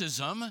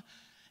mysticism.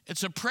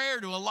 It's a prayer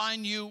to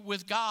align you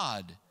with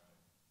God.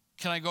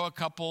 Can I go a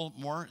couple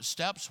more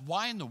steps?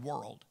 Why in the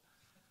world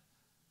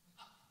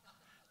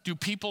do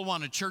people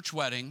want a church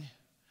wedding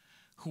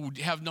who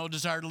have no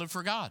desire to live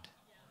for God?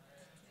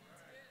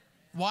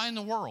 Why in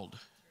the world?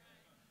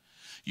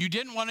 You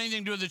didn't want anything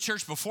to do with the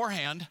church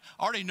beforehand.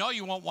 I already know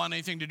you won't want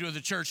anything to do with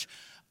the church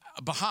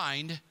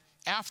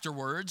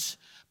afterwards,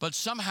 but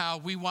somehow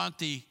we want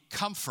the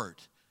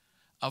comfort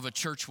of a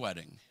church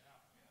wedding.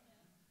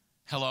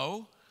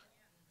 Hello?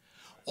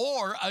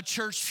 Or a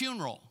church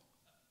funeral.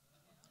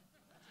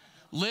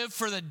 Live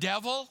for the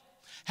devil,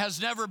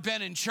 has never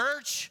been in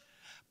church,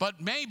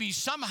 but maybe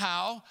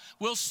somehow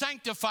we'll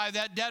sanctify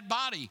that dead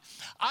body.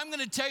 I'm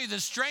going to tell you the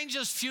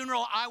strangest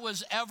funeral I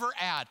was ever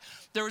at.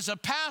 There was a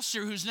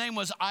pastor whose name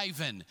was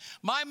Ivan.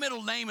 My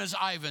middle name is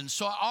Ivan,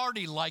 so I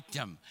already liked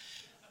him.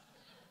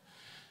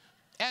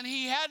 And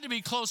he had to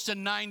be close to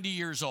 90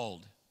 years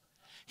old.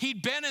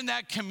 He'd been in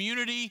that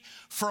community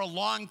for a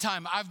long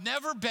time. I've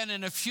never been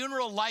in a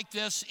funeral like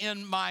this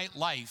in my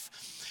life.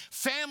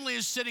 Family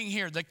is sitting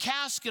here. The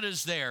casket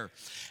is there.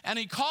 And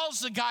he calls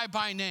the guy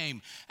by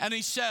name. And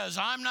he says,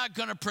 I'm not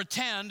going to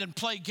pretend and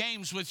play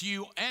games with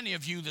you, any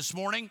of you this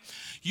morning.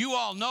 You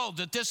all know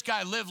that this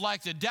guy lived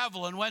like the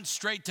devil and went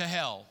straight to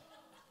hell.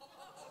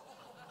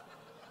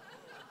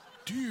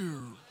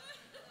 Dear.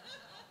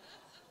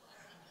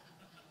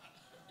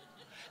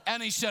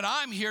 And he said,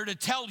 I'm here to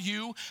tell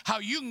you how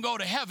you can go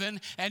to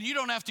heaven and you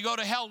don't have to go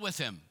to hell with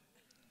him.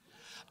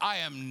 I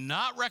am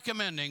not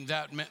recommending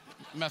that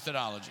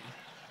methodology.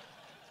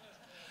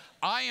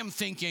 I am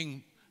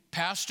thinking,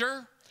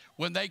 Pastor,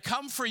 when they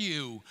come for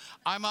you,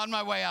 I'm on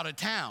my way out of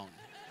town.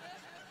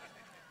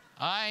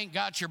 I ain't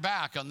got your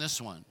back on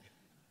this one.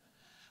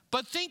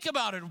 But think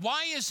about it.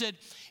 Why is it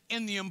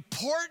in the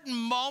important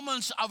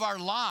moments of our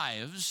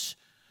lives,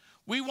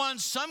 we want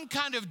some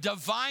kind of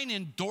divine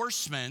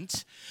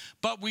endorsement,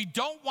 but we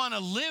don't want to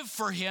live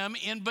for him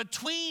in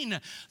between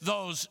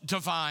those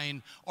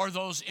divine or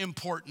those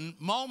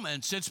important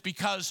moments? It's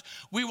because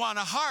we want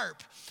a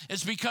harp.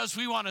 It's because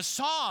we want a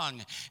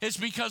song. It's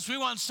because we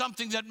want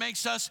something that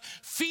makes us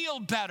feel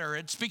better.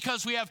 It's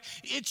because we have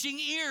itching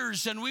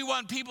ears and we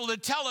want people to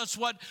tell us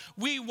what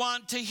we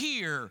want to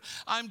hear.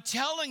 I'm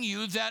telling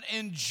you that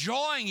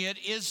enjoying it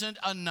isn't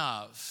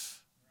enough.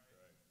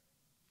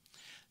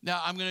 Now,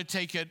 I'm going to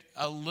take it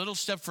a little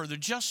step further,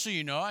 just so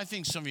you know. I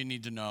think some of you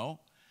need to know.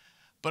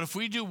 But if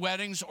we do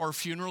weddings or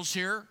funerals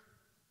here,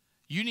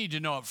 you need to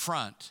know up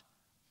front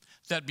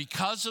that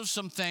because of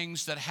some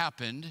things that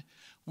happened,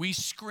 we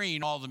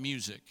screen all the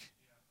music.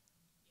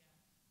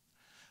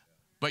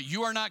 But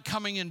you are not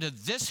coming into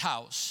this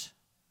house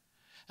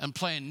and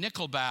playing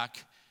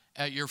Nickelback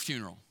at your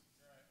funeral.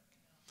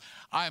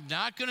 I am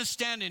not going to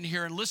stand in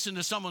here and listen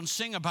to someone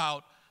sing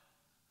about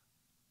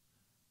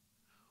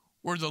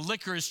where the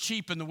liquor is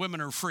cheap and the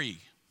women are free.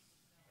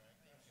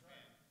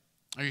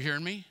 Are you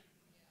hearing me?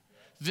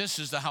 This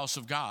is the house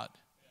of God,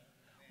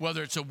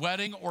 whether it's a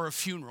wedding or a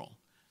funeral.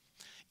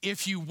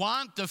 If you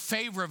want the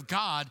favor of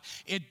God,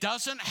 it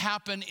doesn't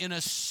happen in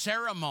a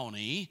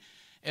ceremony.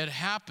 It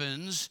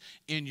happens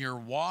in your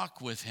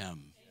walk with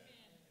him.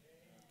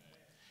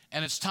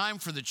 And it's time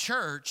for the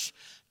church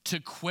to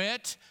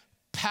quit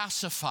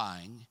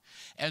pacifying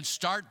and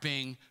start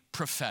being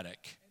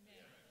prophetic.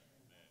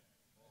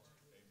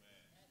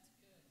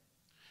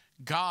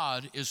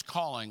 God is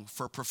calling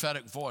for a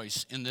prophetic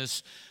voice in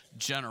this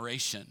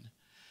generation.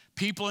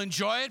 People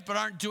enjoy it but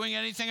aren't doing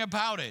anything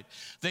about it.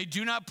 They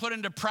do not put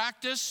into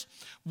practice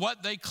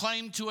what they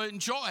claim to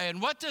enjoy.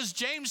 And what does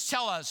James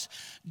tell us?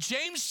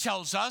 James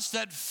tells us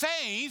that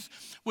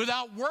faith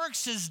without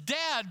works is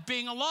dead,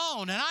 being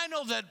alone. And I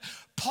know that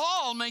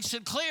Paul makes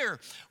it clear.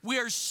 We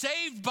are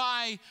saved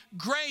by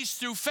grace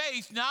through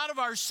faith, not of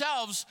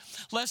ourselves,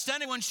 lest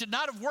anyone should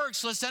not have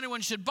works, lest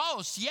anyone should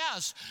boast.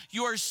 Yes,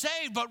 you are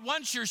saved, but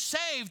once you're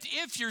saved,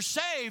 if you're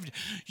saved,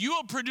 you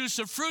will produce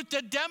a fruit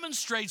that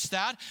demonstrates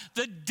that.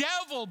 The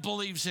devil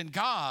believes in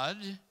God,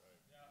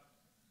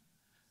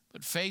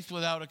 but faith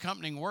without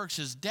accompanying works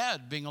is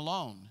dead, being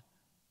alone.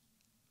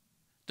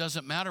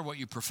 Doesn't matter what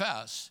you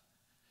profess,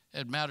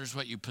 it matters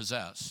what you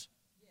possess.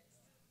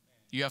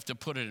 You have to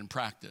put it in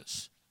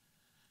practice.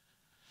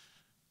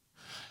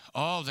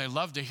 Oh, they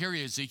love to hear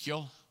you,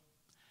 Ezekiel.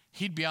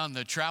 He'd be on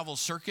the travel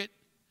circuit,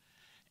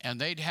 and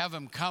they'd have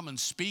him come and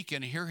speak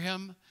and hear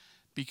him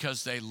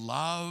because they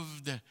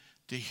loved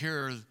to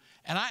hear.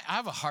 And I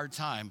have a hard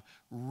time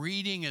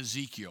reading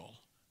Ezekiel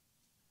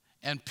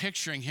and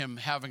picturing him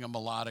having a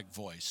melodic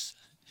voice.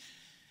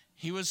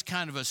 He was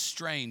kind of a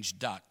strange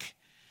duck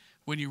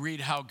when you read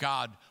how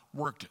God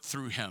worked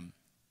through him.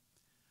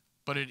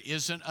 But it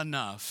isn't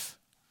enough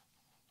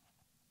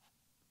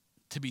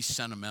to be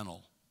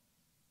sentimental.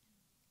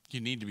 You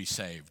need to be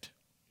saved.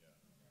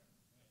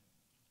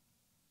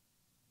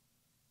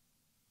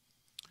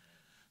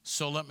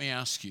 So let me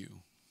ask you,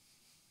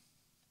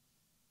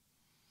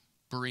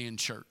 Berean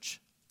Church,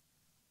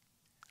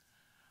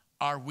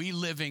 are we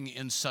living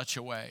in such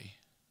a way?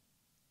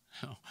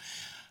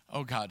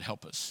 Oh God,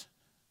 help us.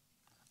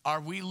 Are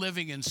we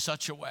living in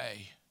such a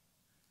way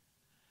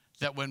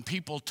that when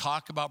people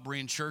talk about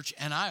Berean Church,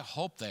 and I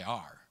hope they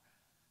are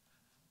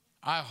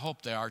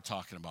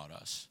talking about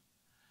us.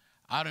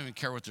 I don't even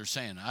care what they're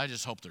saying. I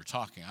just hope they're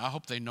talking. I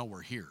hope they know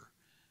we're here.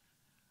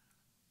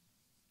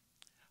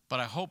 But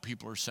I hope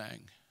people are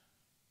saying,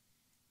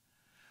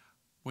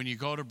 when you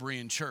go to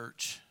Berean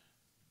Church,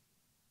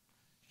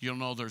 you'll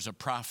know there's a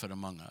prophet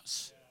among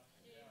us.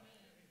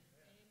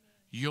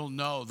 You'll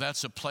know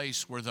that's a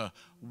place where the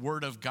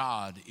word of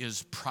God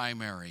is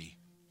primary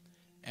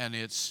and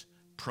it's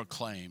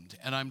proclaimed.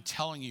 And I'm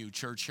telling you,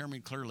 church, hear me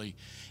clearly,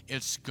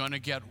 it's going to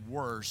get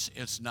worse.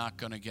 It's not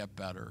going to get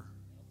better.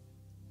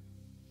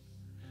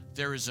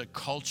 There is a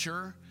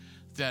culture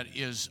that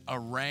is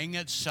arraying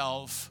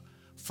itself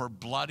for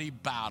bloody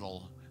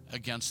battle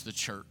against the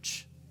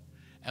church.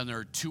 And there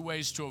are two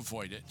ways to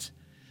avoid it.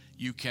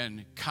 You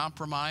can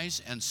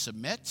compromise and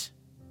submit,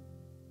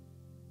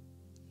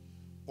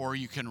 or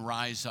you can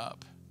rise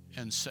up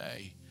and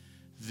say,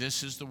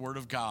 this is the word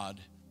of God,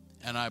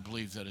 and I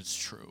believe that it's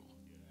true.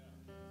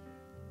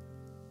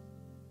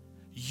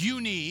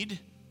 You need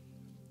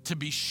to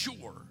be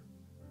sure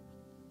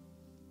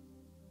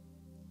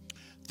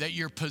that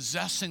you're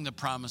possessing the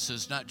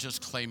promises, not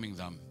just claiming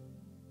them.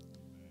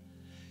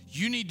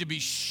 You need to be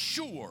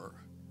sure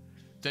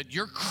that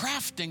you're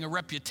crafting a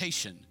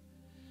reputation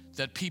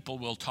that people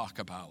will talk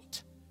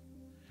about.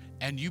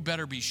 And you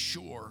better be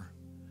sure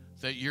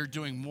that you're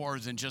doing more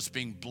than just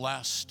being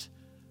blessed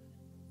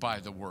by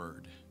the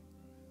word,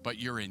 but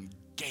you're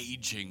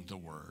engaging the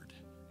word.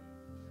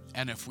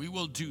 And if we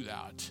will do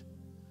that,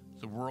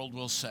 the world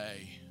will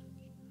say,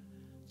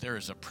 there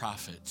is a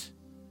prophet.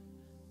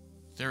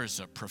 There is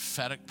a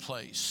prophetic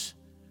place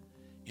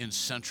in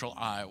central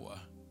Iowa,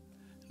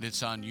 and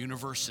it's on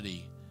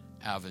University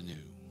Avenue.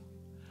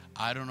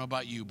 I don't know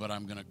about you, but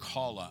I'm going to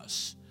call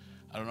us.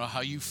 I don't know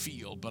how you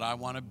feel, but I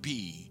want to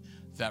be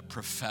that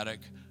prophetic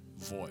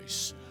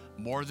voice.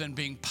 More than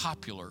being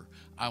popular,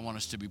 I want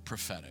us to be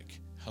prophetic.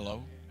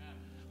 Hello?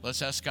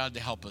 Let's ask God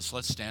to help us.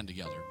 Let's stand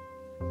together.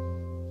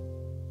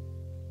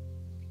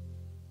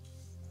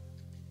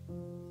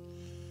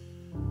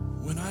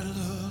 When I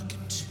look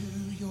into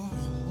your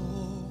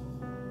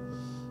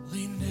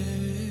holiness,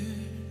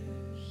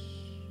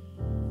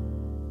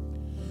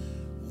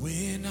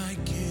 when I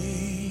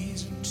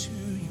gaze into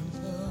your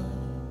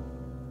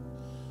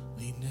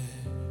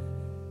loveliness,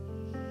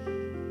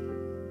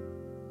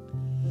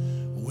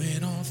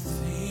 when all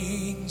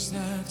things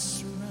that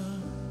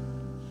surround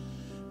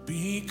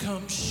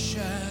become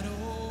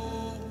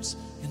shadows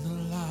in the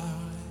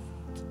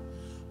light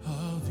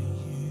of you.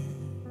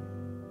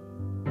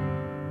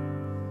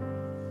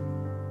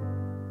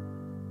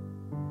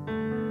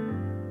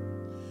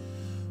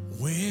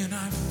 When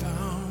I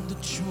found the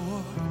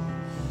joy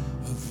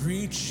of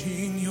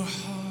reaching your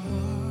heart,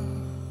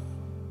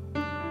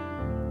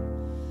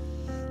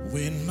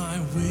 when my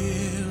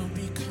will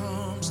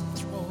becomes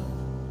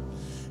enthralled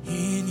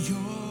in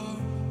your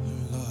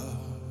love,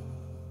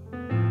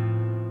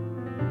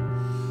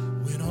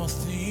 when all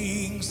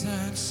things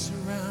that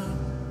surround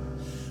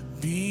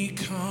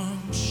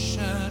become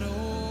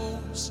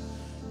shadows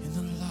in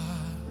the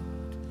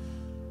light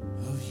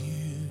of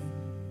you.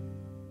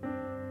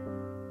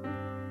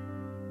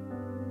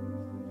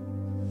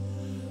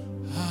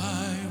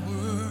 I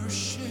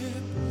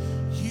worship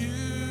you.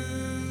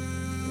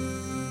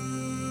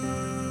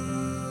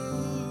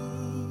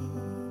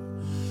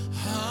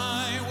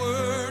 I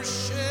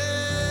worship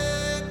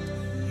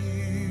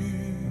you.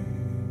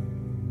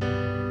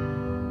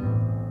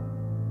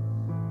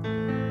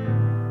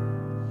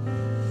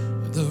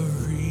 The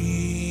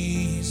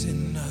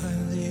reason I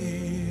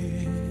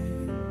live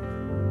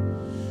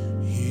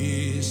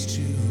is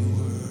to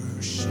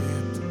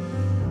worship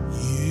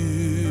you.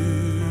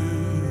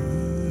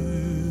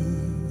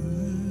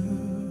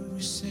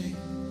 We say,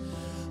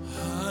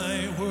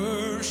 I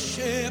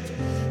worship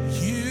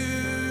you.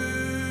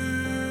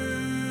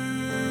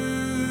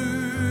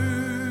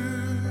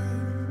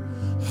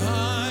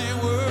 I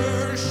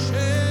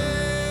worship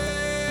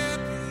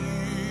you.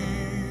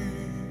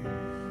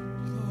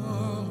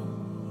 Oh,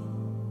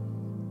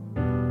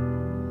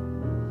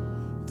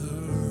 the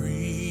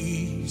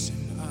reason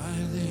I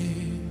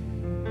live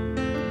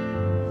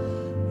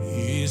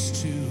is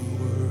to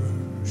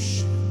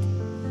worship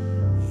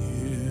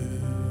you.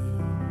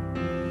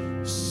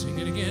 Sing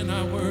it again.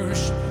 I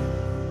worship.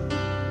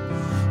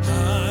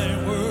 I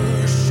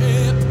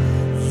worship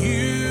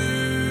you.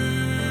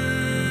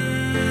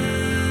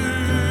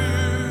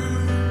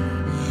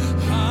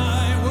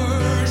 I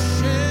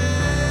worship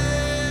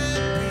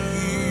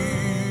you.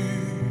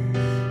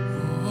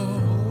 Oh,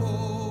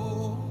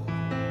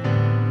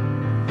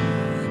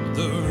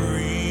 the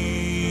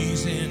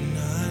reason I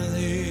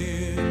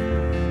live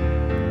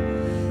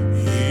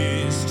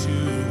is to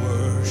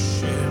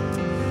worship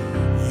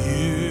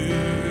you.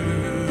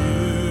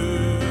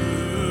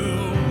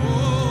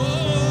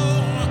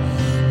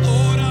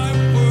 Lord, I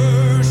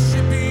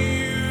worship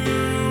you.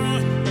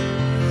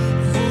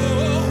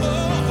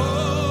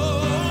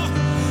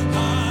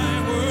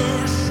 I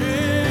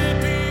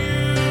worship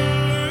you.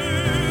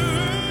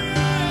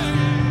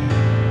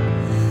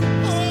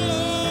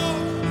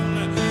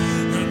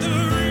 The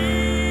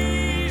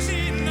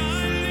reason I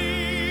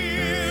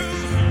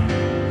live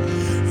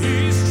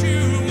is to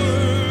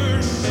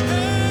worship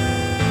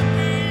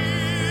you.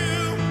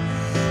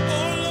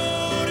 Oh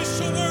Lord, is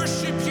to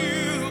worship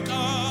you,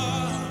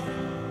 God.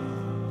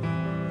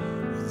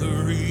 The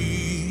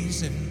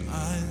reason I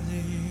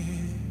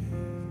live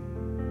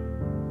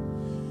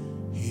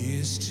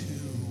is to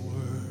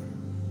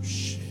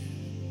worship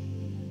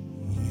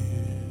you.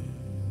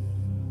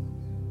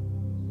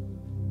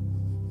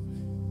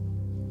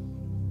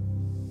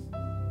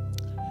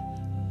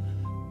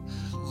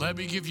 Let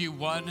me give you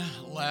one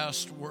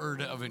last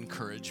word of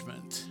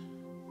encouragement.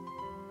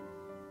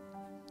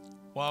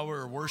 While we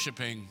were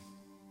worshiping,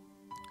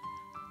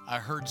 I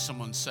heard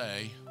someone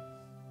say,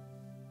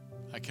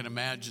 I can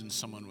imagine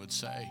someone would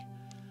say,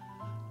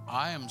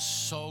 I am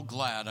so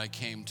glad I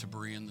came to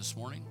Berean this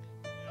morning.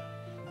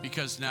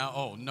 Because now,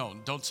 oh no,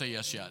 don't say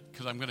yes yet,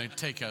 because I'm going to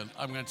take a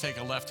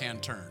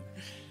left-hand turn.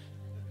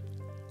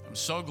 I'm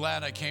so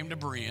glad I came to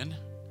Berean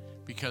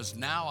because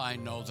now I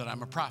know that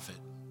I'm a prophet.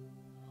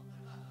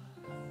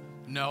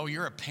 No,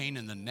 you're a pain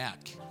in the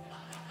neck.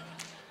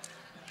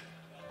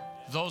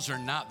 Those are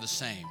not the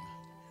same.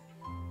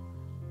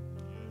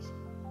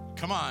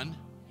 Come on.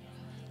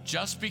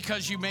 Just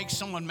because you make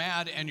someone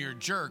mad and you're a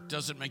jerk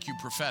doesn't make you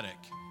prophetic.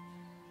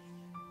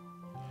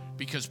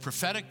 Because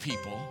prophetic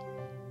people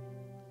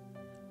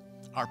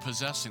are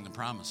possessing the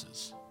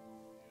promises.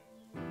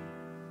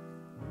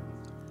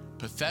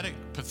 Prophetic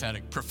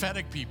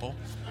people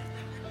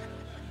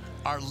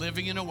are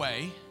living in a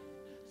way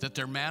that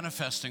they're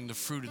manifesting the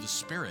fruit of the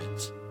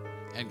Spirit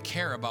and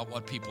care about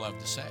what people have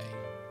to say.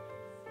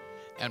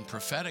 And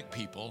prophetic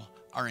people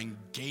are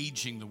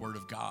engaging the Word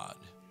of God.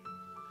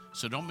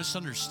 So don't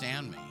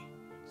misunderstand me.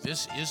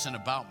 This isn't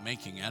about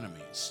making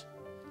enemies.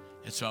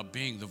 It's about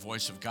being the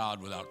voice of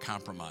God without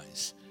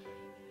compromise.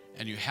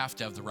 And you have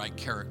to have the right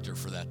character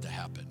for that to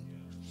happen.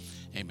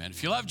 Amen.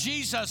 If you love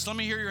Jesus, let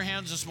me hear your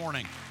hands this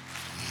morning.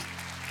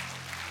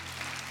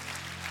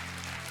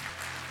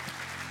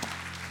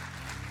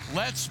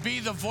 Let's be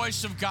the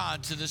voice of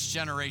God to this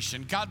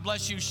generation. God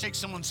bless you. Shake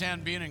someone's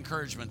hand. Be an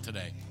encouragement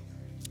today.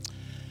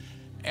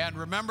 And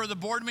remember the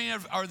board meeting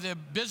or the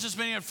business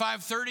meeting at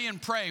 5:30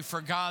 and pray for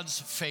God's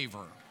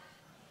favor.